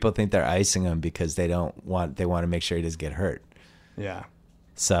 Right. People think they're icing him because they want to make sure he doesn't get hurt. Yeah.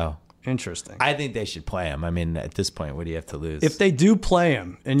 So interesting. I think they should play him. I mean, at this point, what do you have to lose? If they do play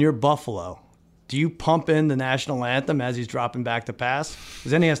him and you're Buffalo, do you pump in the national anthem as he's dropping back to pass?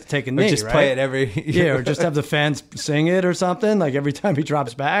 Because then he has to take a knee, just right? play it every yeah, or just have the fans sing it or something. Like every time he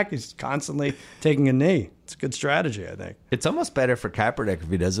drops back, he's constantly taking a knee. It's a good strategy, I think. It's almost better for Kaepernick if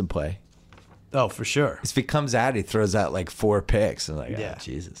he doesn't play. Oh, for sure. If he comes out, he throws out like 4 picks. And like, yeah,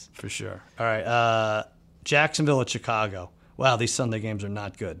 Jesus. For sure. All right. Jacksonville at Chicago. Wow, these Sunday games are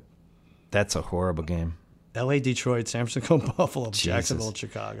not good. That's a horrible game. L.A., Detroit, San Francisco, Buffalo, Jesus. Jacksonville,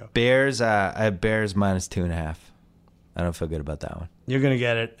 Chicago. Bears, I have Bears minus 2.5. I don't feel good about that one. You're going to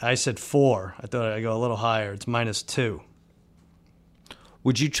get it. I said 4. I thought I'd go a little higher. It's minus 2.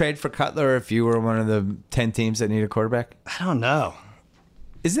 Would you trade for Cutler if you were one of the 10 teams that need a quarterback? I don't know.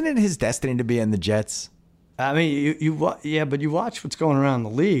 Isn't it his destiny to be in the Jets? I mean, but you watch what's going around in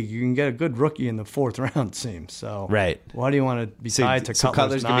the league. You can get a good rookie in the 4th round, it seems. So right. Why do you want to be tied to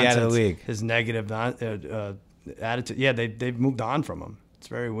Cutler's going to be out of the league? His negative attitude. Yeah, they've moved on from him. It's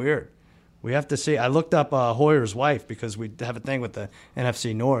very weird. We have to see. I looked up Hoyer's wife because we have a thing with the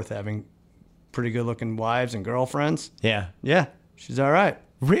NFC North having pretty good-looking wives and girlfriends. Yeah. Yeah, she's all right.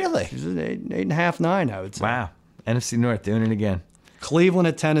 Really? She's an 8.5, 9, I would say. Wow. NFC North doing it again. Cleveland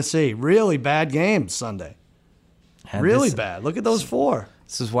at Tennessee. Really bad games Sunday. Really bad. Look at those 4.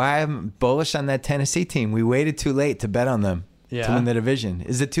 This is why I'm bullish on that Tennessee team. We waited too late to bet on them to win the division.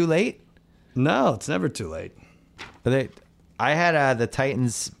 Is it too late? No, it's never too late. But I had the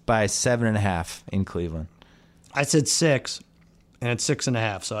Titans by 7.5 in Cleveland. I said 6, and it's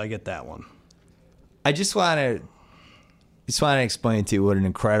 6.5, so I get that one. I just want to explain to you what an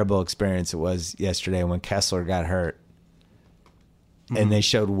incredible experience it was yesterday when Kessler got hurt, and they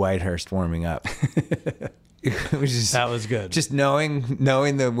showed Whitehurst warming up. That was good. Just knowing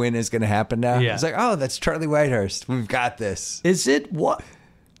the win is going to happen now. Yeah. It's like, oh, that's Charlie Whitehurst. We've got this. Is it what?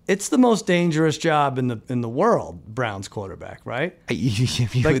 It's the most dangerous job in the world. Browns quarterback, right? You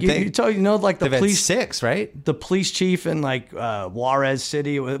like would think. Like the They've police had 6, right? The police chief in like Juarez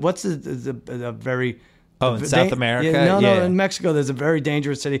City. What's the very in South America? Yeah, no, in Mexico, there's a very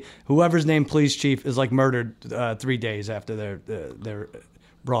dangerous city. Whoever's named police chief is like murdered 3 days after they're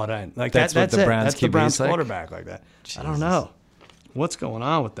brought in. Like that's what the Browns. That's the Browns like? quarterback like that. Jesus. I don't know what's going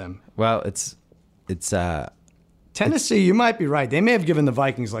on with them. Well, it's Tennessee. You might be right. They may have given the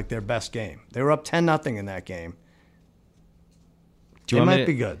Vikings like their best game. They were up 10-0 in that game. They might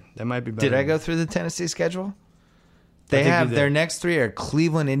be good. They might be better. Did I go through the Tennessee schedule? They have their next 3 are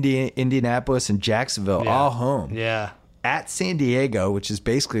Cleveland, Indianapolis, and Jacksonville, all home. Yeah. At San Diego, which is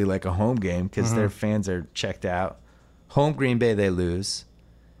basically like a home game because their fans are checked out. Home Green Bay, they lose.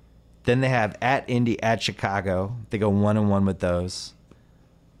 Then they have at Indy, at Chicago. They go 1-1 with those.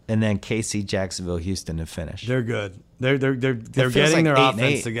 And then KC, Jacksonville, Houston to finish. They're good. They're getting like their 8-8.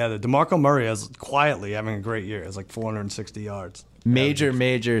 offense together. DeMarco Murray is quietly having a great year. It's like 460 yards.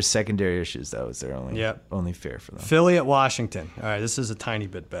 Major secondary issues, though, is their only fear for them. Philly at Washington. All right, this is a tiny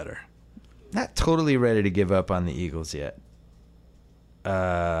bit better. Not totally ready to give up on the Eagles yet.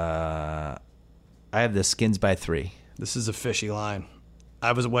 I have the Skins by 3. This is a fishy line.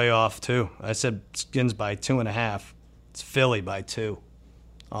 I was way off, too. I said Skins by 2.5. It's Philly by 2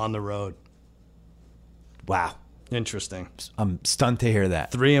 on the road. Wow. Interesting. I'm stunned to hear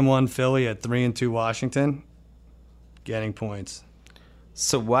that. 3-1 Philly at 3-2 Washington. Getting points.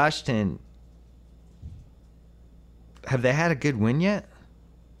 So Washington, have they had a good win yet?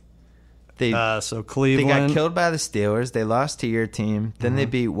 So Cleveland. They got killed by the Steelers. They lost to your team. Then they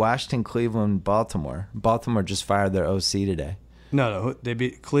beat Washington, Cleveland, Baltimore. Baltimore just fired their OC today. No. They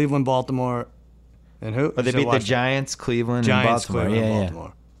beat Cleveland, Baltimore, and who? Or they beat the Giants, Cleveland, and Baltimore. Cleveland, and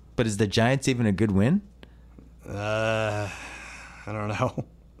Baltimore. But is the Giants even a good win? I don't know.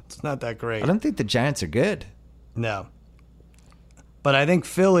 It's not that great. I don't think the Giants are good. No. But I think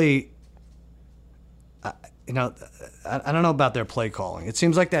Philly, I don't know about their play calling. It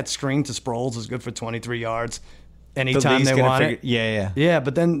seems like that screen to Sproles is good for 23 yards anytime they want it. Yeah. Yeah,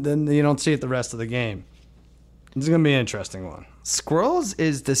 but then you don't see it the rest of the game. This is going to be an interesting one. Sproles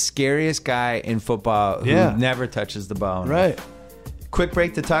is the scariest guy in football who never touches the ball. Right. Quick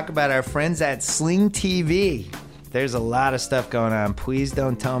break to talk about our friends at Sling TV. There's a lot of stuff going on. Please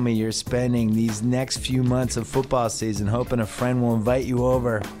don't tell me you're spending these next few months of football season hoping a friend will invite you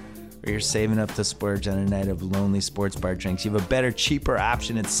over, or you're saving up to splurge on a night of lonely sports bar drinks. You have a better, cheaper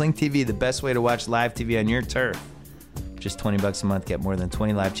option at Sling TV, the best way to watch live TV on your turf. Just $20 a month. Get more than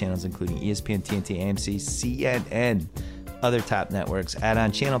 20 live channels, including ESPN, TNT, AMC, CNN, other top networks.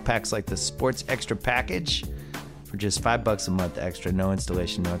 Add-on channel packs like the Sports Extra package for just $5 a month extra. No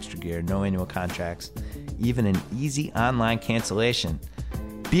installation, no extra gear, no annual contracts, even an easy online cancellation.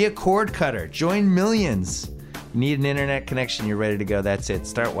 Be a cord cutter. Join millions. You need an internet connection, you're ready to go. That's it.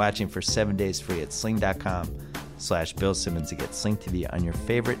 Start watching for 7 days free at sling.com/Bill Simmons to get Sling TV on your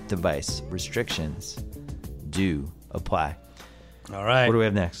favorite device. Restrictions do apply. All right. What do we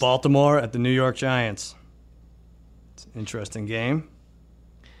have next? Baltimore at the New York Giants. It's an interesting game.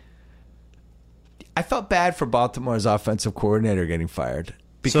 I felt bad for Baltimore's offensive coordinator getting fired.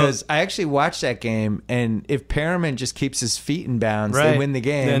 Because I actually watched that game, and if Perriman just keeps his feet in bounds, they win the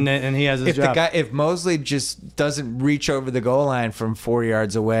game. And he has his job. If Mosley just doesn't reach over the goal line from 4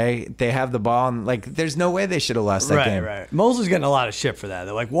 yards away, they have the ball, and there's no way they should have lost that game. Right. Mosley's getting a lot of shit for that.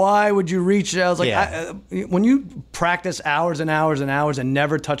 They're like, why would you reach? I was like, when you practice hours and hours and hours and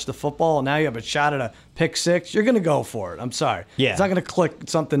never touch the football, and now you have a shot at a pick six, you're going to go for it. I'm sorry. Yeah. It's not going to click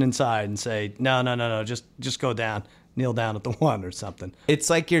something inside and say, no, just go down. Kneel down at the 1 or something. It's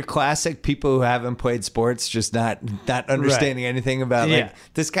like your classic people who haven't played sports, just not understanding anything about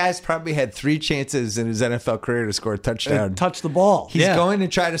this guy's probably had 3 chances in his NFL career to score a touchdown. Touch the ball. He's going to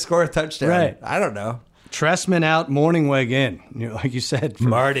try to score a touchdown. Right. I don't know. Tressman out, Morningweg in. Like you said, for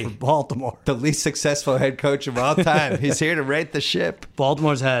Baltimore. The least successful head coach of all time. He's here to right the ship.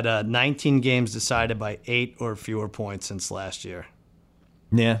 Baltimore's had 19 games decided by 8 or fewer points since last year.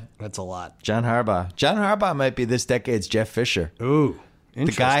 Yeah. That's a lot. John Harbaugh might be this decade's Jeff Fisher. Ooh, the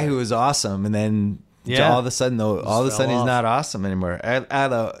guy who was awesome, and then all of a sudden he's not awesome anymore.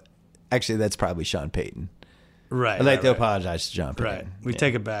 Actually, that's probably Sean Payton. Right. I'd like to apologize to John Payton. Right. We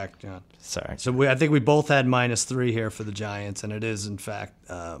take it back, John. Sorry. So I think we both had -3 here for the Giants, and it is, in fact,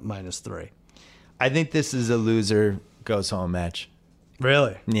 -3. I think this is a loser goes home match.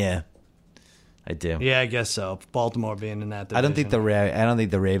 Really? Yeah. I do. Yeah, I guess so. Baltimore being in that division. I don't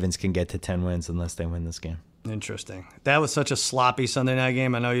think the Ravens can get to 10 wins unless they win this game. Interesting. That was such a sloppy Sunday night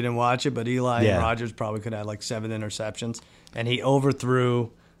game. I know you didn't watch it, but Eli and Rodgers probably could have like 7 interceptions, and he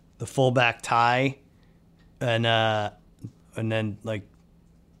overthrew the fullback tie, and then like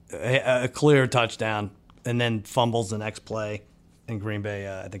a clear touchdown, and then fumbles the next play, and Green Bay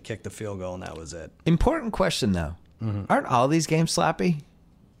I think kicked the field goal, and that was it. Important question though. Mm-hmm. Aren't all these games sloppy?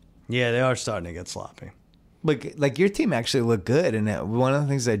 Yeah, they are starting to get sloppy. Like your team actually looked good, and one of the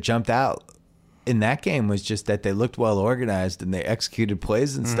things that jumped out in that game was just that they looked well organized and they executed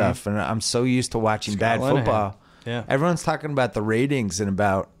plays and stuff. And I'm so used to watching bad football. Yeah, everyone's talking about the ratings and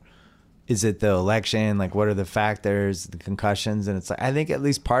about is it the election, like what are the factors, the concussions, and it's like I think at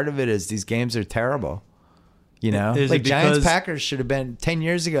least part of it is these games are terrible. You know, like Giants Packers should have been 10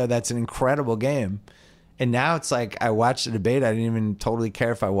 years ago. That's an incredible game. And now it's like I watched the debate. I didn't even totally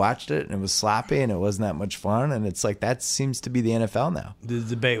care if I watched it, and it was sloppy, and it wasn't that much fun. And it's like that seems to be the NFL now. The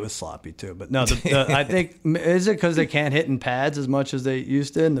debate was sloppy too, but no, I think is it because they can't hit in pads as much as they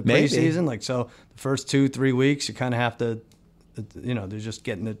used to in the preseason? Like so, the first 2-3 weeks you kind of have to They're just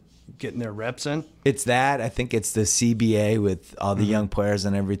getting their reps in. It's that. I think it's the CBA with all the young players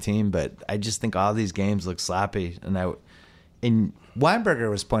on every team, but I just think all these games look sloppy. And Weinberger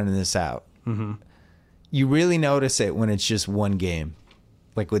was pointing this out. Mm-hmm. You really notice it when it's just one game.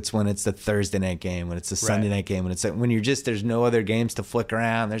 Like it's when it's the Thursday night game, when it's the Sunday night game, when you're just, there's no other games to flick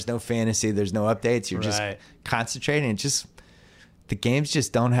around, there's no fantasy, there's no updates, you're just concentrating. The games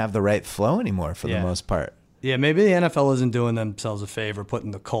just don't have the right flow anymore for the most part. Yeah, maybe the NFL isn't doing themselves a favor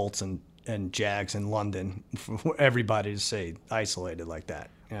putting the Colts and Jags in London for everybody to stay isolated like that.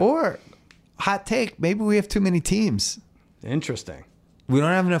 Yeah. Or, hot take, maybe we have too many teams. Interesting. We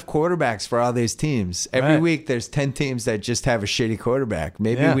don't have enough quarterbacks for all these teams. Every week there's 10 teams that just have a shitty quarterback.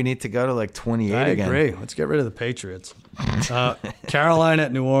 Maybe we need to go to like 28 again. I agree. Let's get rid of the Patriots. Carolina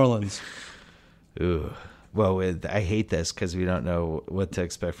at New Orleans. Ooh. Well, I hate this because we don't know what to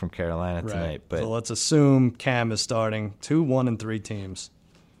expect from Carolina tonight. But so let's assume Cam is starting 2, 1, and 3 teams.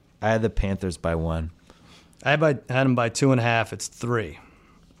 I had the Panthers by 1. I had them by 2.5. It's 3.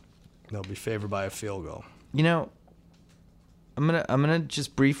 They'll be favored by a field goal. I'm gonna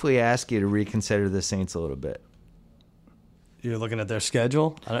just briefly ask you to reconsider the Saints a little bit. You're looking at their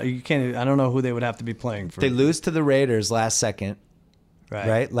schedule. I don't know who they would have to be playing for. They lose to the Raiders last second,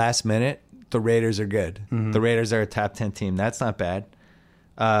 right? Last minute. The Raiders are good. Mm-hmm. The Raiders are a top 10 team. That's not bad.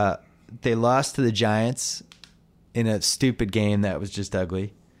 They lost to the Giants in a stupid game that was just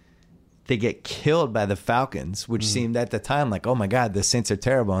ugly. They get killed by the Falcons, which seemed at the time like, oh my God, the Saints are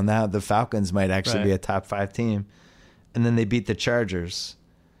terrible, and now the Falcons might actually be a top 5 team. And then they beat the Chargers.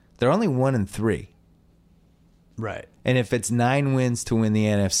 They're only 1-3. Right. And if it's 9 wins to win the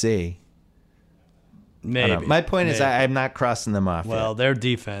NFC, maybe. My point is I'm not crossing them off. Well, their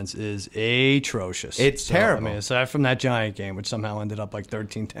defense is atrocious. It's terrible. Aside from that Giant game, which somehow ended up like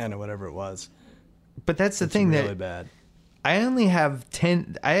 13-10 or whatever it was. But that's the thing really bad. I only have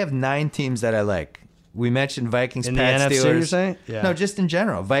 10. I have 9 teams that I like. We mentioned Vikings, in Pats, the NFC, Steelers. You're saying? Yeah. No, just in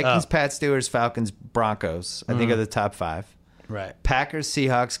general. Vikings, Pats, Steelers, Falcons, Broncos. I think are the top 5. Right. Packers,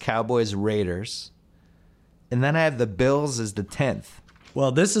 Seahawks, Cowboys, Raiders, and then I have the Bills as the 10th.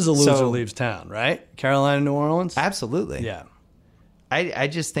 Well, this is a loser leaves town, right? Carolina, New Orleans. Absolutely. Yeah. I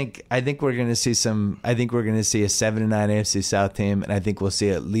think we're going to see I think we're going to see a 7-9 AFC South team, and I think we'll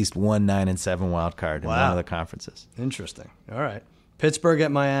see at least one 9-7 wild card in one of the conferences. Interesting. All right. Pittsburgh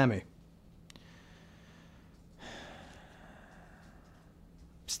at Miami.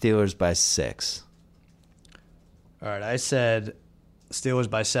 Steelers by 6. All right. I said Steelers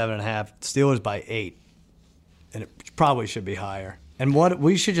by 7.5. Steelers by 8, and it probably should be higher. And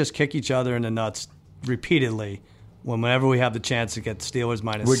we should just kick each other in the nuts repeatedly. Whenever we have the chance to get Steelers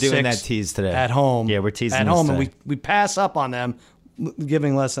minus 6. We're doing that tease today. At home. Yeah, we're teasing at this home, today. and we pass up on them,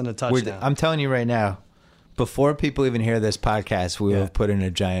 giving less than a touchdown. I'm telling you right now, before people even hear this podcast, we will put in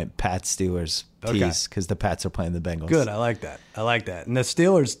a giant Pats Steelers tease because the Pats are playing the Bengals. Good, I like that. And the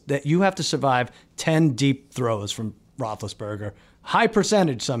Steelers, that you have to survive 10 deep throws from Roethlisberger, high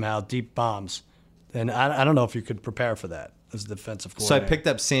percentage somehow deep bombs, and I don't know if you could prepare for that as a defensive So I coordinator. picked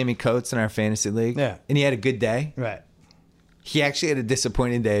up Sammy Coates in our fantasy league. Yeah. And he had a good day. Right. He actually had a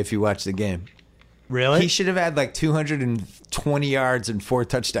disappointing day if you watch the game. Really? He should have had like 220 yards and 4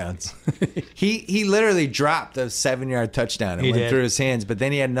 touchdowns. he literally dropped a 7-yard touchdown and went through his hands, but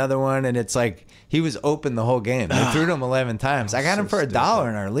then he had another one, and it's like he was open the whole game. They threw to him 11 times. I got him for $1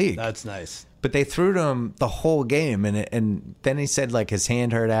 in our league. That's nice. But they threw to him the whole game, and then he said like his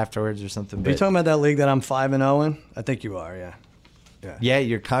hand hurt afterwards or something. Are you talking about that league that I'm 5-0 in? I think you are, yeah. Yeah,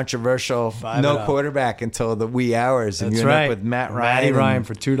 you're controversial. 5-0. No quarterback until the wee hours, and That's you end right. up with Matt Ryan Ryan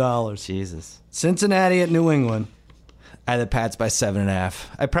for $2. Jesus. Cincinnati at New England. I had the Pats by 7.5.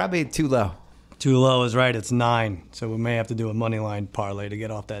 I probably too low. Too low is right. It's 9. So we may have to do a money line parlay to get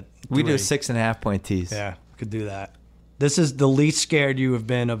off that 3. We do a 6.5 point tease. Yeah, could do that. This is the least scared you have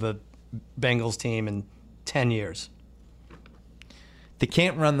been of a Bengals team in 10 years. They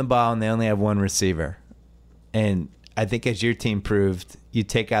can't run the ball, and they only have one receiver. And I think as your team proved, you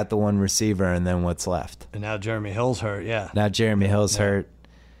take out the one receiver, and then what's left? And now Jeremy Hill's hurt, yeah. Now Jeremy Hill's hurt.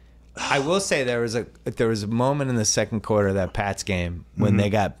 I will say there was a moment in the second quarter of that Pats game when they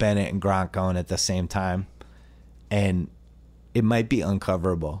got Bennett and Gronk going at the same time, and it might be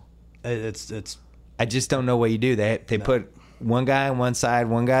uncoverable. It's. I just don't know what you do. They put one guy on one side,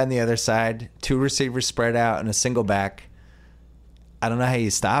 one guy on the other side, 2 receivers spread out, and a single back. I don't know how you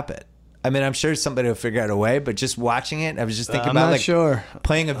stop it. I mean, I'm sure somebody will figure out a way, but just watching it, I was just thinking about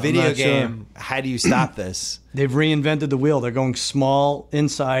playing a video game. Sure. How do you stop this? They've reinvented the wheel. They're going small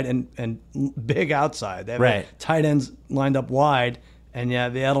inside and big outside. They have tight ends lined up wide, and the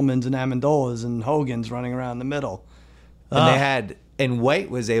Edelmans and Amendolas and Hogans running around the middle. And White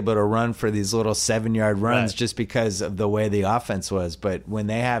was able to run for these little 7-yard runs just because of the way the offense was. But when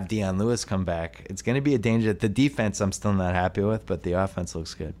they have Deion Lewis come back, it's going to be a danger. The defense I'm still not happy with, but the offense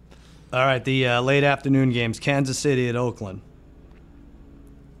looks good. All right, the late afternoon games, Kansas City at Oakland.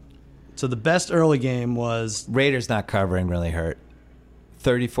 So the best early game was... Raiders not covering really hurt.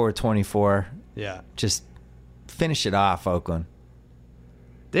 34-24. Yeah. Just finish it off, Oakland.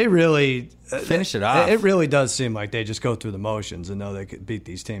 They really... Finish it off. It really does seem like they just go through the motions and know they could beat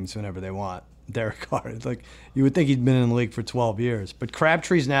these teams whenever they want. Derek Carr, it's like you would think he'd been in the league for 12 years. But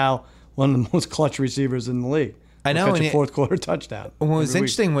Crabtree's now one of the most clutch receivers in the league. I know. Catch a fourth quarter touchdown. What was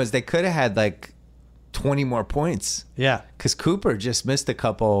interesting was they could have had like 20 more points. Yeah. Because Cooper just missed a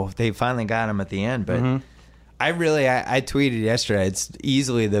couple. They finally got him at the end. But I tweeted yesterday, it's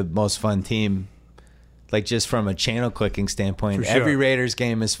easily the most fun team. Like, just from a channel clicking standpoint, Sure. Every Raiders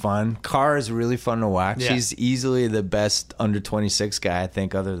game is fun. Carr is really fun to watch. Yeah. He's easily the best under 26 guy, I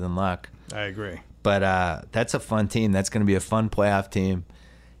think, other than Luck. I agree. But that's a fun team. That's going to be a fun playoff team.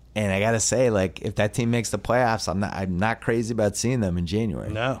 And I got to say, like, if that team makes the playoffs, I'm not crazy about seeing them in January.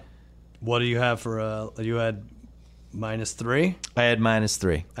 No. What do you have for you had -3? I had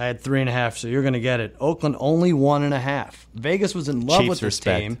 -3. I had 3.5, so you're going to get it. Oakland only 1.5. Vegas was in love Chiefs with this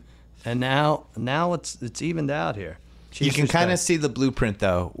respect. team, and now it's evened out here. You Chiefs can kind of respect. see the blueprint,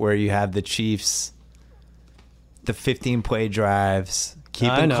 though, where you have the Chiefs, the 15-play drives,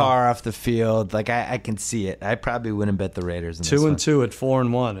 keeping Carr off the field. Like, I can see it. I probably wouldn't bet the Raiders in this one. 2-2 at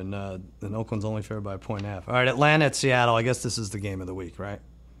 4-1, and Oakland's only favored by 1.5. All right, Atlanta at Seattle. I guess this is the game of the week, right?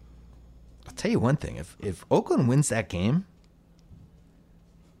 I'll tell you one thing. If Oakland wins that game,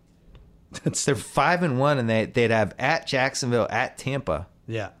 they're 5-1, and they'd have at Jacksonville, at Tampa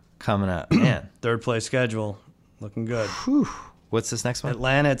coming up. Man. Third place schedule. Looking good. Whew. What's this next one?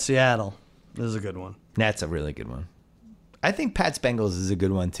 Atlanta at Seattle. This is a good one. That's a really good one. I think Pats Bengals is a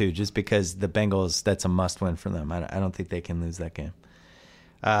good one, too, just because the Bengals, that's a must-win for them. I don't think they can lose that game.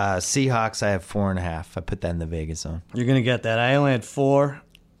 Seahawks, I have 4.5. I put that in the Vegas zone. You're going to get that. I only had 4,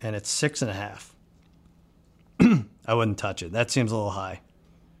 and it's 6.5. I wouldn't touch it. That seems a little high.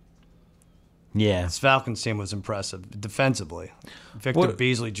 Yeah. This Falcons team was impressive defensively. Victor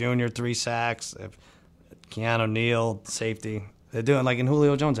Beasley Jr., 3 sacks. Keanu Neal, safety. They're doing, like, and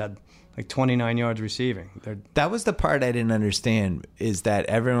Julio Jones had like 29 yards receiving. That was the part I didn't understand, is that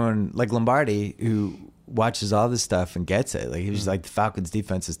everyone, like Lombardi, who watches all this stuff and gets it, like, he was like, the Falcons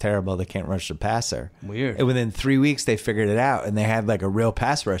defense is terrible. They can't rush the passer. Weird. And within 3 weeks, they figured it out, and they had like a real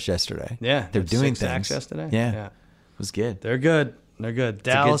pass rush yesterday. Yeah. They're doing 6 sacks things. yesterday. Yeah. It was good. They're good. They're good. It's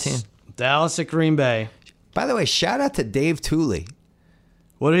a good team. Dallas at Green Bay. By the way, shout out to Dave Tooley.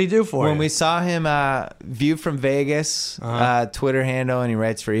 What did he do for you? When we saw him view from Vegas, Twitter handle, and he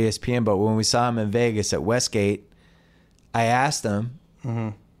writes for ESPN, but when we saw him in Vegas at Westgate, I asked him,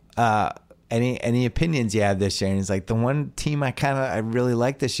 any opinions you have this year? And he's like, the one team I really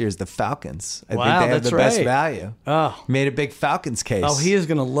like this year is the Falcons. I think they have the best value. Oh. Made a big Falcons case. Oh, he is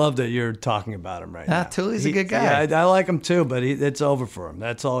going to love that you're talking about him right now. Tooley's a good guy. Yeah, I like him too, but it's over for him.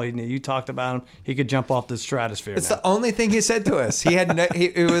 That's all he needs. You talked about him. He could jump off the stratosphere It's now. the only thing he said to us. He had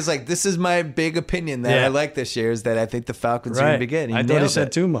it was like, this is my big opinion that I like this year, is that I think the Falcons are going to be good. I thought he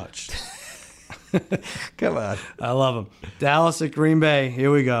said too much. Come on. I love him. Dallas at Green Bay. Here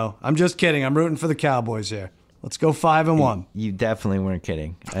we go. I'm just kidding. I'm rooting for the Cowboys here. Let's go 5-1. You definitely weren't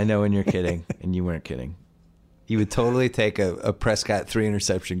kidding. I know when you're kidding, and you weren't kidding. You would totally take a Prescott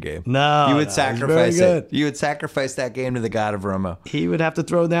 3-interception game. No, you would sacrifice very it. You would sacrifice that game to the God of Romo. He would have to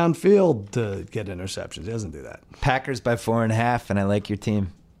throw downfield to get interceptions. He doesn't do that. Packers by 4.5, and I like your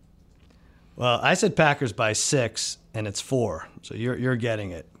team. Well, I said Packers by 6, and it's 4. So you're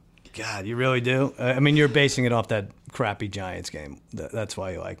getting it. God, you really do? I mean, you're basing it off that crappy Giants game. That's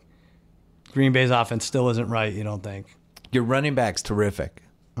why you like. Green Bay's offense still isn't right, you don't think? Your running back's terrific.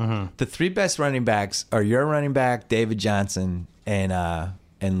 Mm-hmm. The 3 best running backs are your running back, David Johnson, and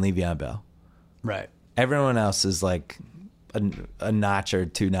Le'Veon Bell. Right. Everyone else is like a notch or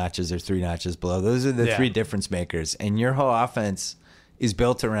 2 notches or 3 notches below. Those are the 3 difference makers. And your whole offense is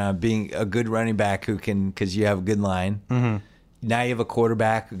built around being a good running back who can, because you have a good line. Mm-hmm. Now you have a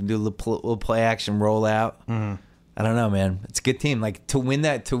quarterback who can do a little play action rollout. Mm-hmm. I don't know, man. It's a good team. Like, to win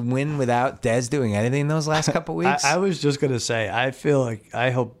without Dez doing anything those last couple weeks. I was just going to say, I feel like, I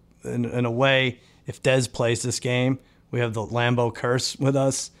hope, in a way, if Dez plays this game, we have the Lambeau curse with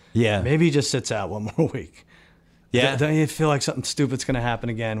us. Yeah. Maybe he just sits out one more week. Yeah. Don't you feel like something stupid's going to happen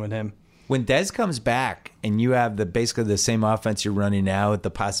again with him? When Dez comes back and you have basically the same offense you're running now with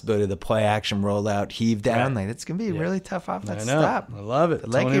the possibility of the play action rollout, heave down, like it's going to be a really tough offense to stop. I love it.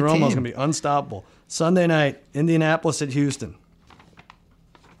 Like Tony Romo's going to be unstoppable. Sunday night, Indianapolis at Houston.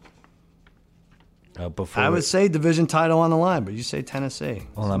 I would say division title on the line, but you say Tennessee.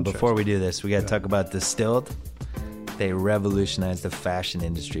 Hold on, before we do this, we got to talk about Distilled. They revolutionized the fashion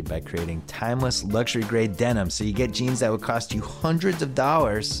industry by creating timeless luxury-grade denim. So you get jeans that would cost you hundreds of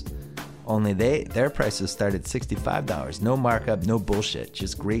dollars. Only their prices start at $65. No markup, no bullshit.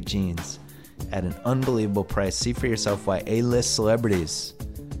 Just great jeans at an unbelievable price. See for yourself why A-list celebrities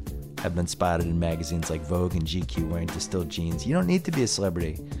have been spotted in magazines like Vogue and GQ wearing Distilled jeans. You don't need to be a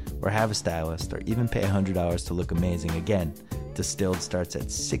celebrity or have a stylist or even pay $100 to look amazing. Again, Distilled starts at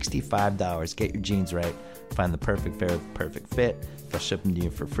 $65. Get your jeans right. Find the perfect pair with the perfect fit. They'll ship them to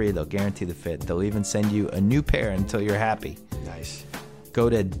you for free. They'll guarantee the fit. They'll even send you a new pair until you're happy. Nice. Go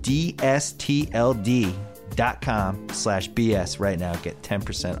to dstld.com/BS right now. Get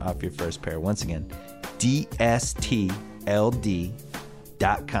 10% off your first pair. Once again,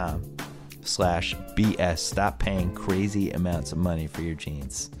 dstld.com/BS. Stop paying crazy amounts of money for your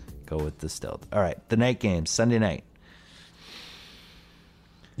jeans. Go with Distilled. All right, the night games, Sunday night.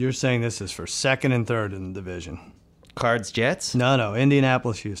 You're saying this is for second and third in the division. Cards, Jets? No,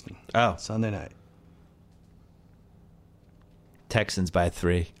 Indianapolis, Houston. Oh. Sunday night. Texans by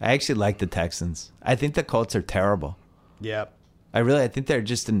 3. I actually like the Texans. I think the Colts are terrible. Yep. I think they're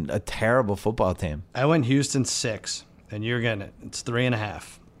just a terrible football team. I went Houston 6, and you're getting it. It's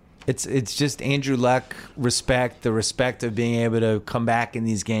 3.5. It's just Andrew Luck the respect of being able to come back in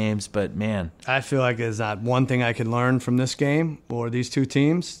these games. But, man. I feel like there's not one thing I can learn from this game or these two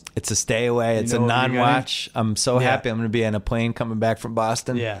teams. It's a stay away. It's a non-watch. I'm so happy I'm going to be on a plane coming back from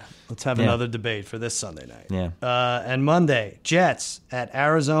Boston. Yeah. Let's have another debate for this Sunday night. Yeah. And Monday, Jets at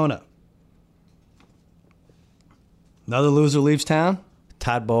Arizona. Another loser leaves town?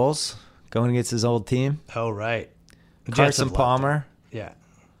 Todd Bowles going against his old team. Oh, right. The Carson Palmer. Yeah.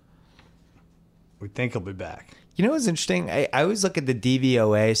 We think he'll be back. You know what's interesting? I always look at the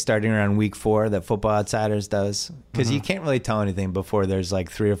DVOA starting around week 4 that Football Outsiders does because you can't really tell anything before there's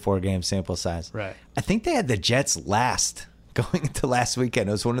like 3 or 4 game sample size. Right. I think they had the Jets last going into last weekend.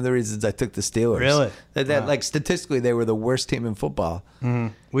 It was one of the reasons I took the Steelers. Really? That like statistically they were the worst team in football. Mm-hmm.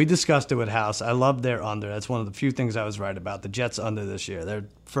 We discussed it with House. I love their under. That's one of the few things I was right about. The Jets under this year. Their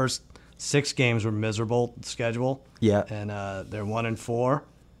first 6 games were miserable schedule. Yeah. And they're 1-4.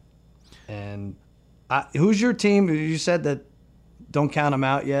 And who's your team? You said that don't count them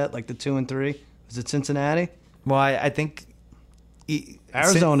out yet, like the 2 and 3. Is it Cincinnati? Well, I think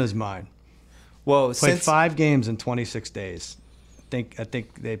Arizona's mine. Well, played 5 games in 26 days. I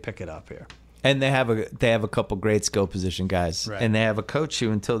think they pick it up here. And they have a couple great skill position guys, right. And they have a coach who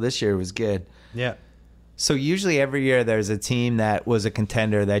until this year was good. Yeah. So usually every year there's a team that was a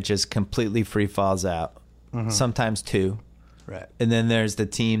contender that just completely free falls out. Mm-hmm. Sometimes 2. Right. And then there's the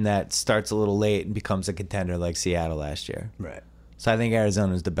team that starts a little late and becomes a contender like Seattle last year. Right. So I think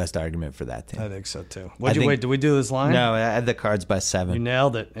Arizona is the best argument for that team. I think so too. Did we do this line? No, I had the Cards by 7. You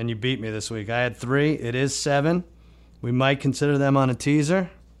nailed it, and you beat me this week. I had 3. It is 7. We might consider them on a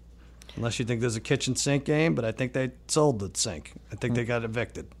teaser, unless you think there's a kitchen sink game, but I think they sold the sink. I think they got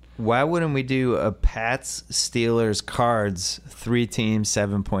evicted. Why wouldn't we do a Pats, Steelers, Cards, 3-team,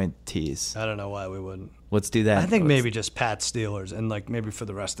 7-point tease? I don't know why we wouldn't. Let's do that. I think maybe just Pats, Steelers, and like maybe for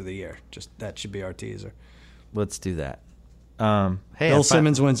the rest of the year. Just that should be our teaser. Let's do that. Hey, Bill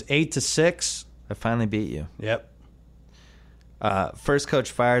Simmons wins 8-6. I finally beat you. Yep. First coach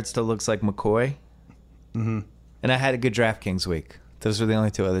fired still looks like McCoy. Mm-hmm. And I had a good DraftKings week. Those were the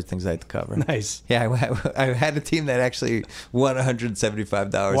only 2 other things I had to cover. Nice. Yeah, I had a team that actually won $175 in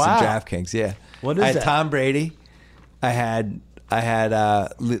DraftKings. Yeah. What is I had that? Tom Brady. I had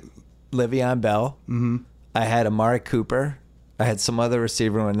Le'Veon Bell. Mm-hmm. I had Amari Cooper. I had some other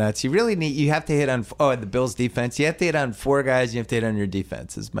receiver and whatnot. You have to hit on the Bills defense. You have to hit on 4 guys. You have to hit on your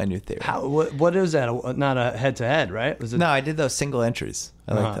defense is my new theory. What is that? Not a head-to-head, right? Was it? No, I did those single entries.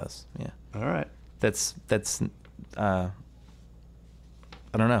 I like those. Yeah. All right. That's I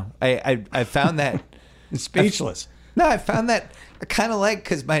don't know. I found that speechless. No, I found that I kind of like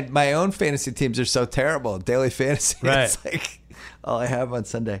because my own fantasy teams are so terrible. Daily fantasy, right. It's like all I have on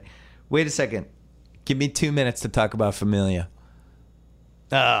Sunday. Wait a second. Give me 2 minutes to talk about Familia.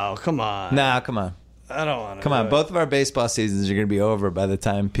 Oh, come on. Nah, come on. I don't want to. Come on. Both of our baseball seasons are going to be over by the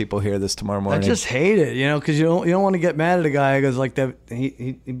time people hear this tomorrow morning. I just hate it, because you don't want to get mad at a guy who goes like that.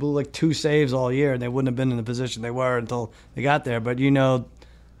 He blew like 2 saves all year, and they wouldn't have been in the position they were until they got there. But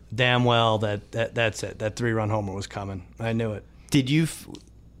damn well that's it. That 3-run homer was coming. I knew it. Did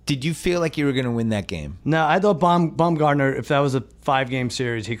Did you feel like you were going to win that game? No, I thought Baumgartner, if that was a 5-game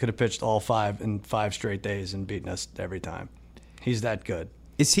series, he could have pitched all 5 in 5 straight days and beaten us every time. He's that good.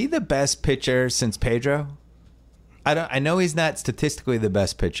 Is he the best pitcher since Pedro? I know he's not statistically the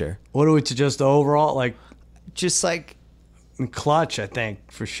best pitcher. What are we to just overall? Like, Just like, clutch, I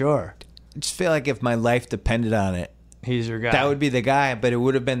think, for sure. I just feel like if my life depended on it, He's your guy. that would be the guy, but it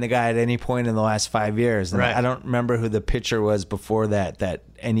would have been the guy at any point in the last 5 years. And Right. I don't remember who the pitcher was before that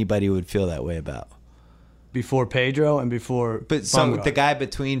anybody would feel that way about. Before Pedro and before But so Baumgartner. the guy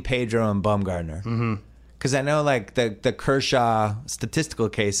between Pedro and Baumgartner. Mm-hmm. Because I know like the Kershaw statistical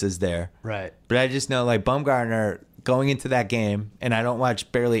case is there. Right. But I just know like Baumgartner going into that game, and I don't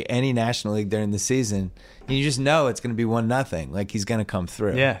watch barely any National League during the season, and you just know it's going to be 1-0. Like he's going to come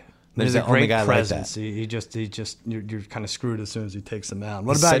through. Yeah. There's He's a the only great guy presence. like that. He just you're kind of screwed as soon as he takes the mound.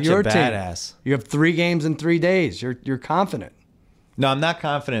 What He's about such your a team? badass. You have 3 games in 3 days. You're confident. No, I'm not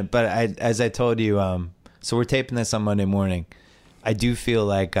confident, but as I told you, so we're taping this on Monday morning. I do feel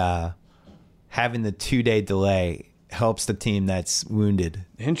like having the 2-day delay helps the team that's wounded.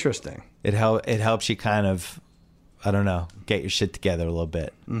 Interesting. It helps you kind of, I don't know, get your shit together a little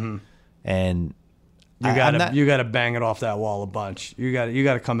bit. Mm-hmm. And You got to bang it off that wall a bunch. You got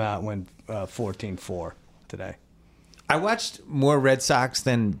to come out and win 14-4 today. I watched more Red Sox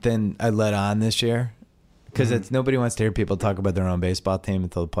than I let on this year because it's nobody wants to hear people talk about their own baseball team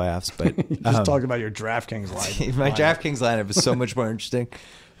until the playoffs. But Just talk about your DraftKings lineup. my DraftKings lineup is so much more interesting.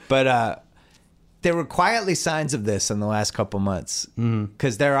 But there were quietly signs of this in the last couple months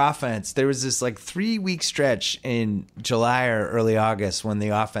because their offense, there was this like 3-week stretch in July or early August when the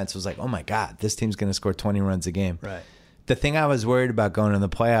offense was like, oh my God, this team's going to score 20 runs a game. Right. The thing I was worried about going in the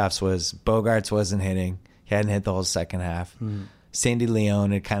playoffs was Bogarts wasn't hitting. He hadn't hit the whole second half. Sandy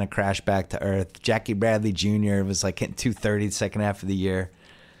Leone had kind of crashed back to earth. Jackie Bradley Jr. was like hitting 230 the second half of the year.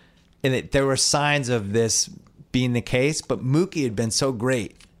 And there were signs of this being the case, but Mookie had been so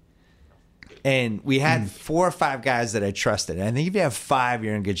great. And we had 4 or 5 guys that I trusted. And I think if you have 5,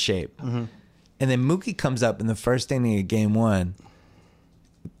 you're in good shape. Mm-hmm. And then Mookie comes up in the first inning of game 1,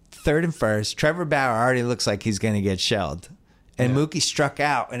 3rd and 1st. Trevor Bauer already looks like he's going to get shelled. And Mookie struck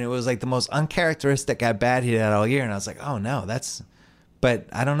out, and it was like the most uncharacteristic at bat he had all year. And I was like, oh no, but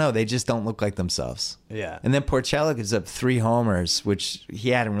I don't know. They just don't look like themselves. Yeah. And then Porcello gives up 3 homers, which he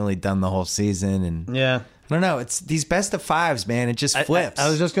hadn't really done the whole season. And Yeah. I don't know. It's these best of 5s, man. It just flips. I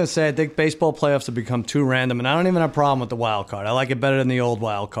was just going to say, I think baseball playoffs have become too random, and I don't even have a problem with the wild card. I like it better than the old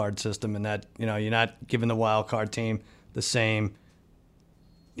wild card system in that, you're not giving the wild card team the same,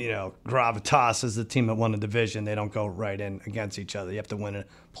 gravitas as the team that won the division. They don't go right in against each other. You have to win a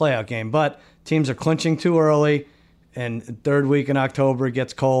playoff game. But teams are clinching too early, and 3rd week in October it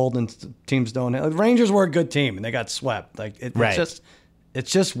gets cold, and teams don't. The Rangers were a good team, and they got swept.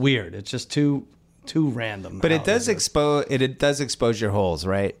 It's just weird. It's just too random. But it does expose your holes,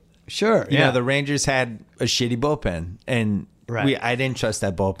 right? Sure. You know, the Rangers had a shitty bullpen, and I didn't trust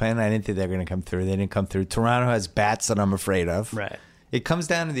that bullpen. I didn't think they were going to come through. They didn't come through. Toronto has bats that I'm afraid of. Right. It comes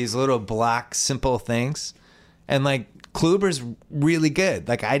down to these little block, simple things. And, like, Kluber's really good.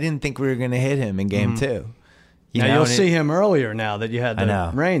 Like, I didn't think we were going to hit him in game 2. You'll see him earlier now that you had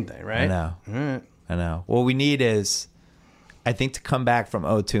the rain thing, right? I know. All right. I know. What we need is, I think to come back from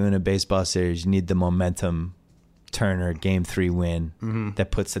 0-2 in a baseball series, you need the momentum turner game 3 win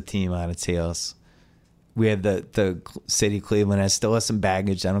that puts the team on its heels. We have the city Cleveland still has some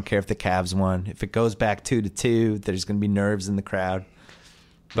baggage. I don't care if the Cavs won. If it goes back 2-2, there's going to be nerves in the crowd.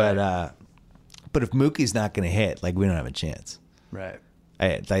 But if Mookie's not going to hit, like, we don't have a chance. Right.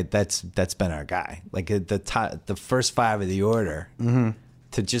 That's been our guy. Like the first 5 of the order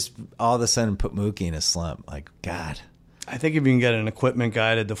to just all of a sudden put Mookie in a slump. Like, God. I think if you can get an equipment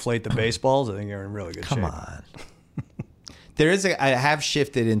guy to deflate the baseballs, I think you're in really good shape. Come on. I have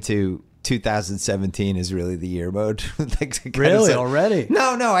shifted into 2017 is really the year mode. Really? Already?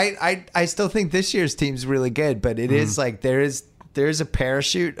 No. I still think this year's team's really good, but it is like there is a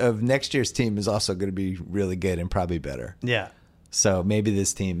parachute of next year's team is also going to be really good and probably better. Yeah. So maybe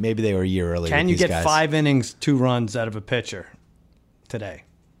this team, maybe they were a year early. Can you get guys. 5 innings, 2 runs out of a pitcher today?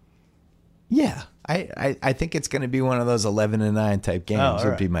 Yeah. I think it's going to be one of those 11-9 type games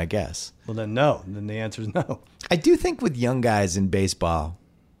would be my guess. Well, then no. Then the answer is no. I do think with young guys in baseball,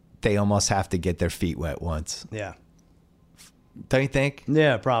 they almost have to get their feet wet once. Yeah. Don't you think?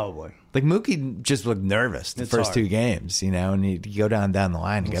 Yeah, probably. Like Mookie just looked nervous the first 2 games, and you go down the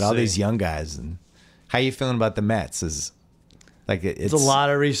line and get all these young guys. And how you feeling about the Mets? Is like it's a lot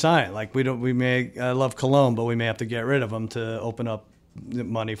of re-sign. Like I love Cologne, but we may have to get rid of him to open up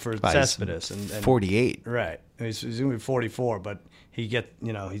money for Well, he's Cespedes. And 48. Right. He's going to be 44, but he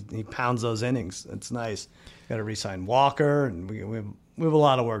pounds those innings. It's nice. Got to re-sign Walker, and we have a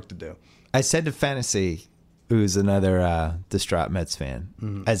lot of work to do. I said to Fantasy, who's another distraught Mets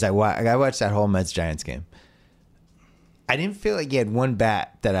fan, as I watched that whole Mets-Giants game, I didn't feel like he had one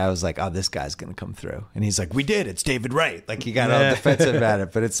bat that I was like, oh, this guy's going to come through. And he's like, we did. It's David Wright. Like, he got all defensive about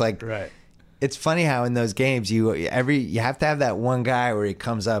it. But it's like, right. It's funny how in those games, you have to have that one guy where he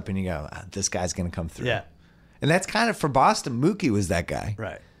comes up and you go, this guy's going to come through. Yeah. And that's kind of for Boston. Mookie was that guy.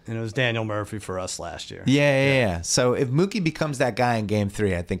 Right. And it was Daniel Murphy for us last year. Yeah. So if Mookie becomes that guy in Game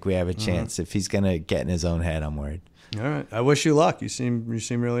 3, I think we have a chance. If he's going to get in his own head, I'm worried. All right. I wish you luck. You seem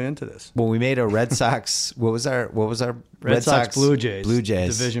really into this. Well, we made a Red Sox. What was our Red Sox Blue Jays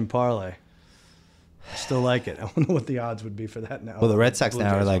division parlay. I still like it. I wonder what the odds would be for that now. Well, the Red Sox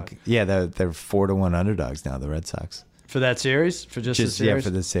now are like, they're 4-1 underdogs now. The Red Sox for that series, for just the series. Yeah, for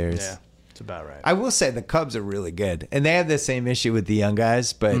the series. Yeah, it's about right. I will say the Cubs are really good, and they have the same issue with the young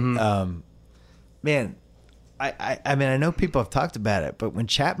guys. But man, I mean, I know people have talked about it, but when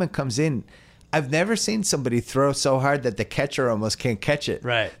Chapman comes in, I've never seen somebody throw so hard that the catcher almost can't catch it.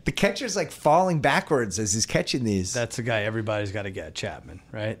 Right. The catcher's like falling backwards as he's catching these. That's the guy everybody's got to get, Chapman,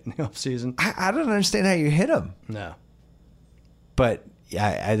 right? In the offseason. I don't understand how you hit him. No. But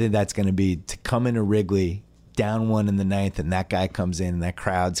yeah, I think that's going to be to come into Wrigley, down 1 in the 9th, and that guy comes in, and that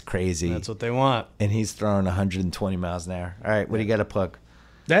crowd's crazy. That's what they want. And he's throwing 120 miles an hour. All right, what do you got to plug?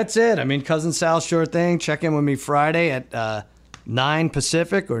 That's it. I mean, Cousin Sal's sure thing. Check in with me Friday at 9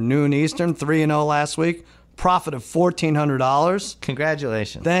 Pacific or noon Eastern. 3-0 last week. Profit of $1,400.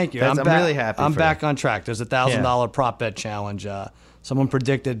 Congratulations. Thank you. I'm really happy. I'm back on track. There's a $1,000 prop bet challenge. Someone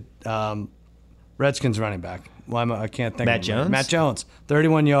predicted Redskins running back. Well, I can't think. Matt Jones. Matt Jones,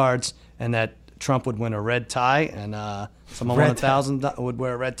 31 yards, and that Trump would win a red tie, and someone won $1,000 would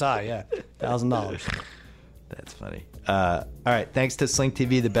wear a red tie. Yeah, $1,000. That's funny. All right. Thanks to Sling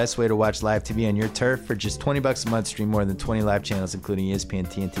TV, the best way to watch live TV on your turf. For just $20 a month, stream more than 20 live channels, including ESPN,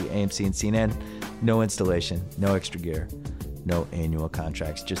 TNT, AMC, and CNN. No installation, no extra gear, no annual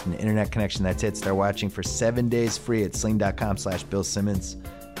contracts. Just an internet connection. That's it. Start watching for 7 days free at sling.com/Bill Simmons.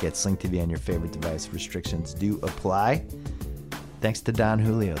 Get Sling TV on your favorite device. Restrictions do apply. Thanks to Don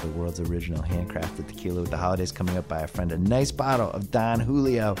Julio, the world's original handcrafted tequila, with the holidays coming up. Buy a friend a nice bottle of Don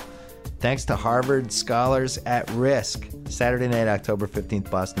Julio. Thanks to Harvard Scholars at Risk. Saturday night, October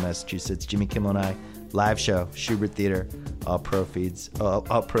 15th, Boston, Massachusetts. Jimmy Kimmel and I, live show, Schubert Theater. All proceeds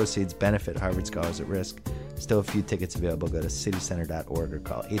benefit Harvard Scholars at Risk. Still a few tickets available. Go to citycenter.org or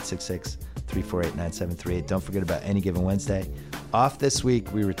call 866-348-9738. Don't forget about Any Given Wednesday. Off this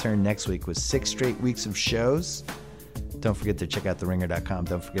week. We return next week with 6 straight weeks of shows. Don't forget to check out theringer.com.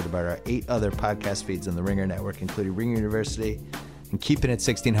 Don't forget about our 8 other podcast feeds on the Ringer Network, including Ringer University and Keeping It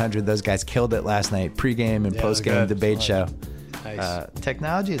 1600. Those guys killed it last night. Pre-game and post-game debate show. Nice.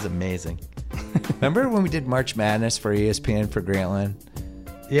 Technology is amazing. Remember when we did March Madness for ESPN for Grantland?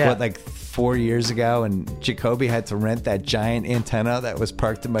 Yeah. What, like 4 years ago? And Jacoby had to rent that giant antenna that was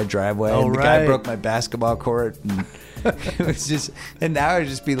parked in my driveway. Oh, and the right. guy broke my basketball court. And it was just, and now it'd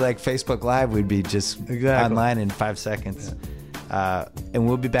just be like Facebook Live. We'd be just online in 5 seconds. Yeah. And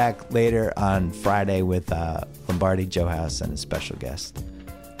we'll be back later on Friday with Lombardi, Joe House, and a special guest.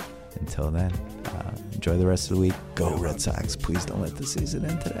 Until then, enjoy the rest of the week. Go Red Sox. Please don't let the season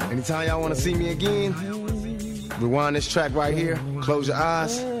end today. Anytime y'all want to see me again, rewind this track right here, close your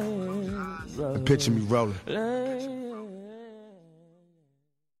eyes, and picture me rolling.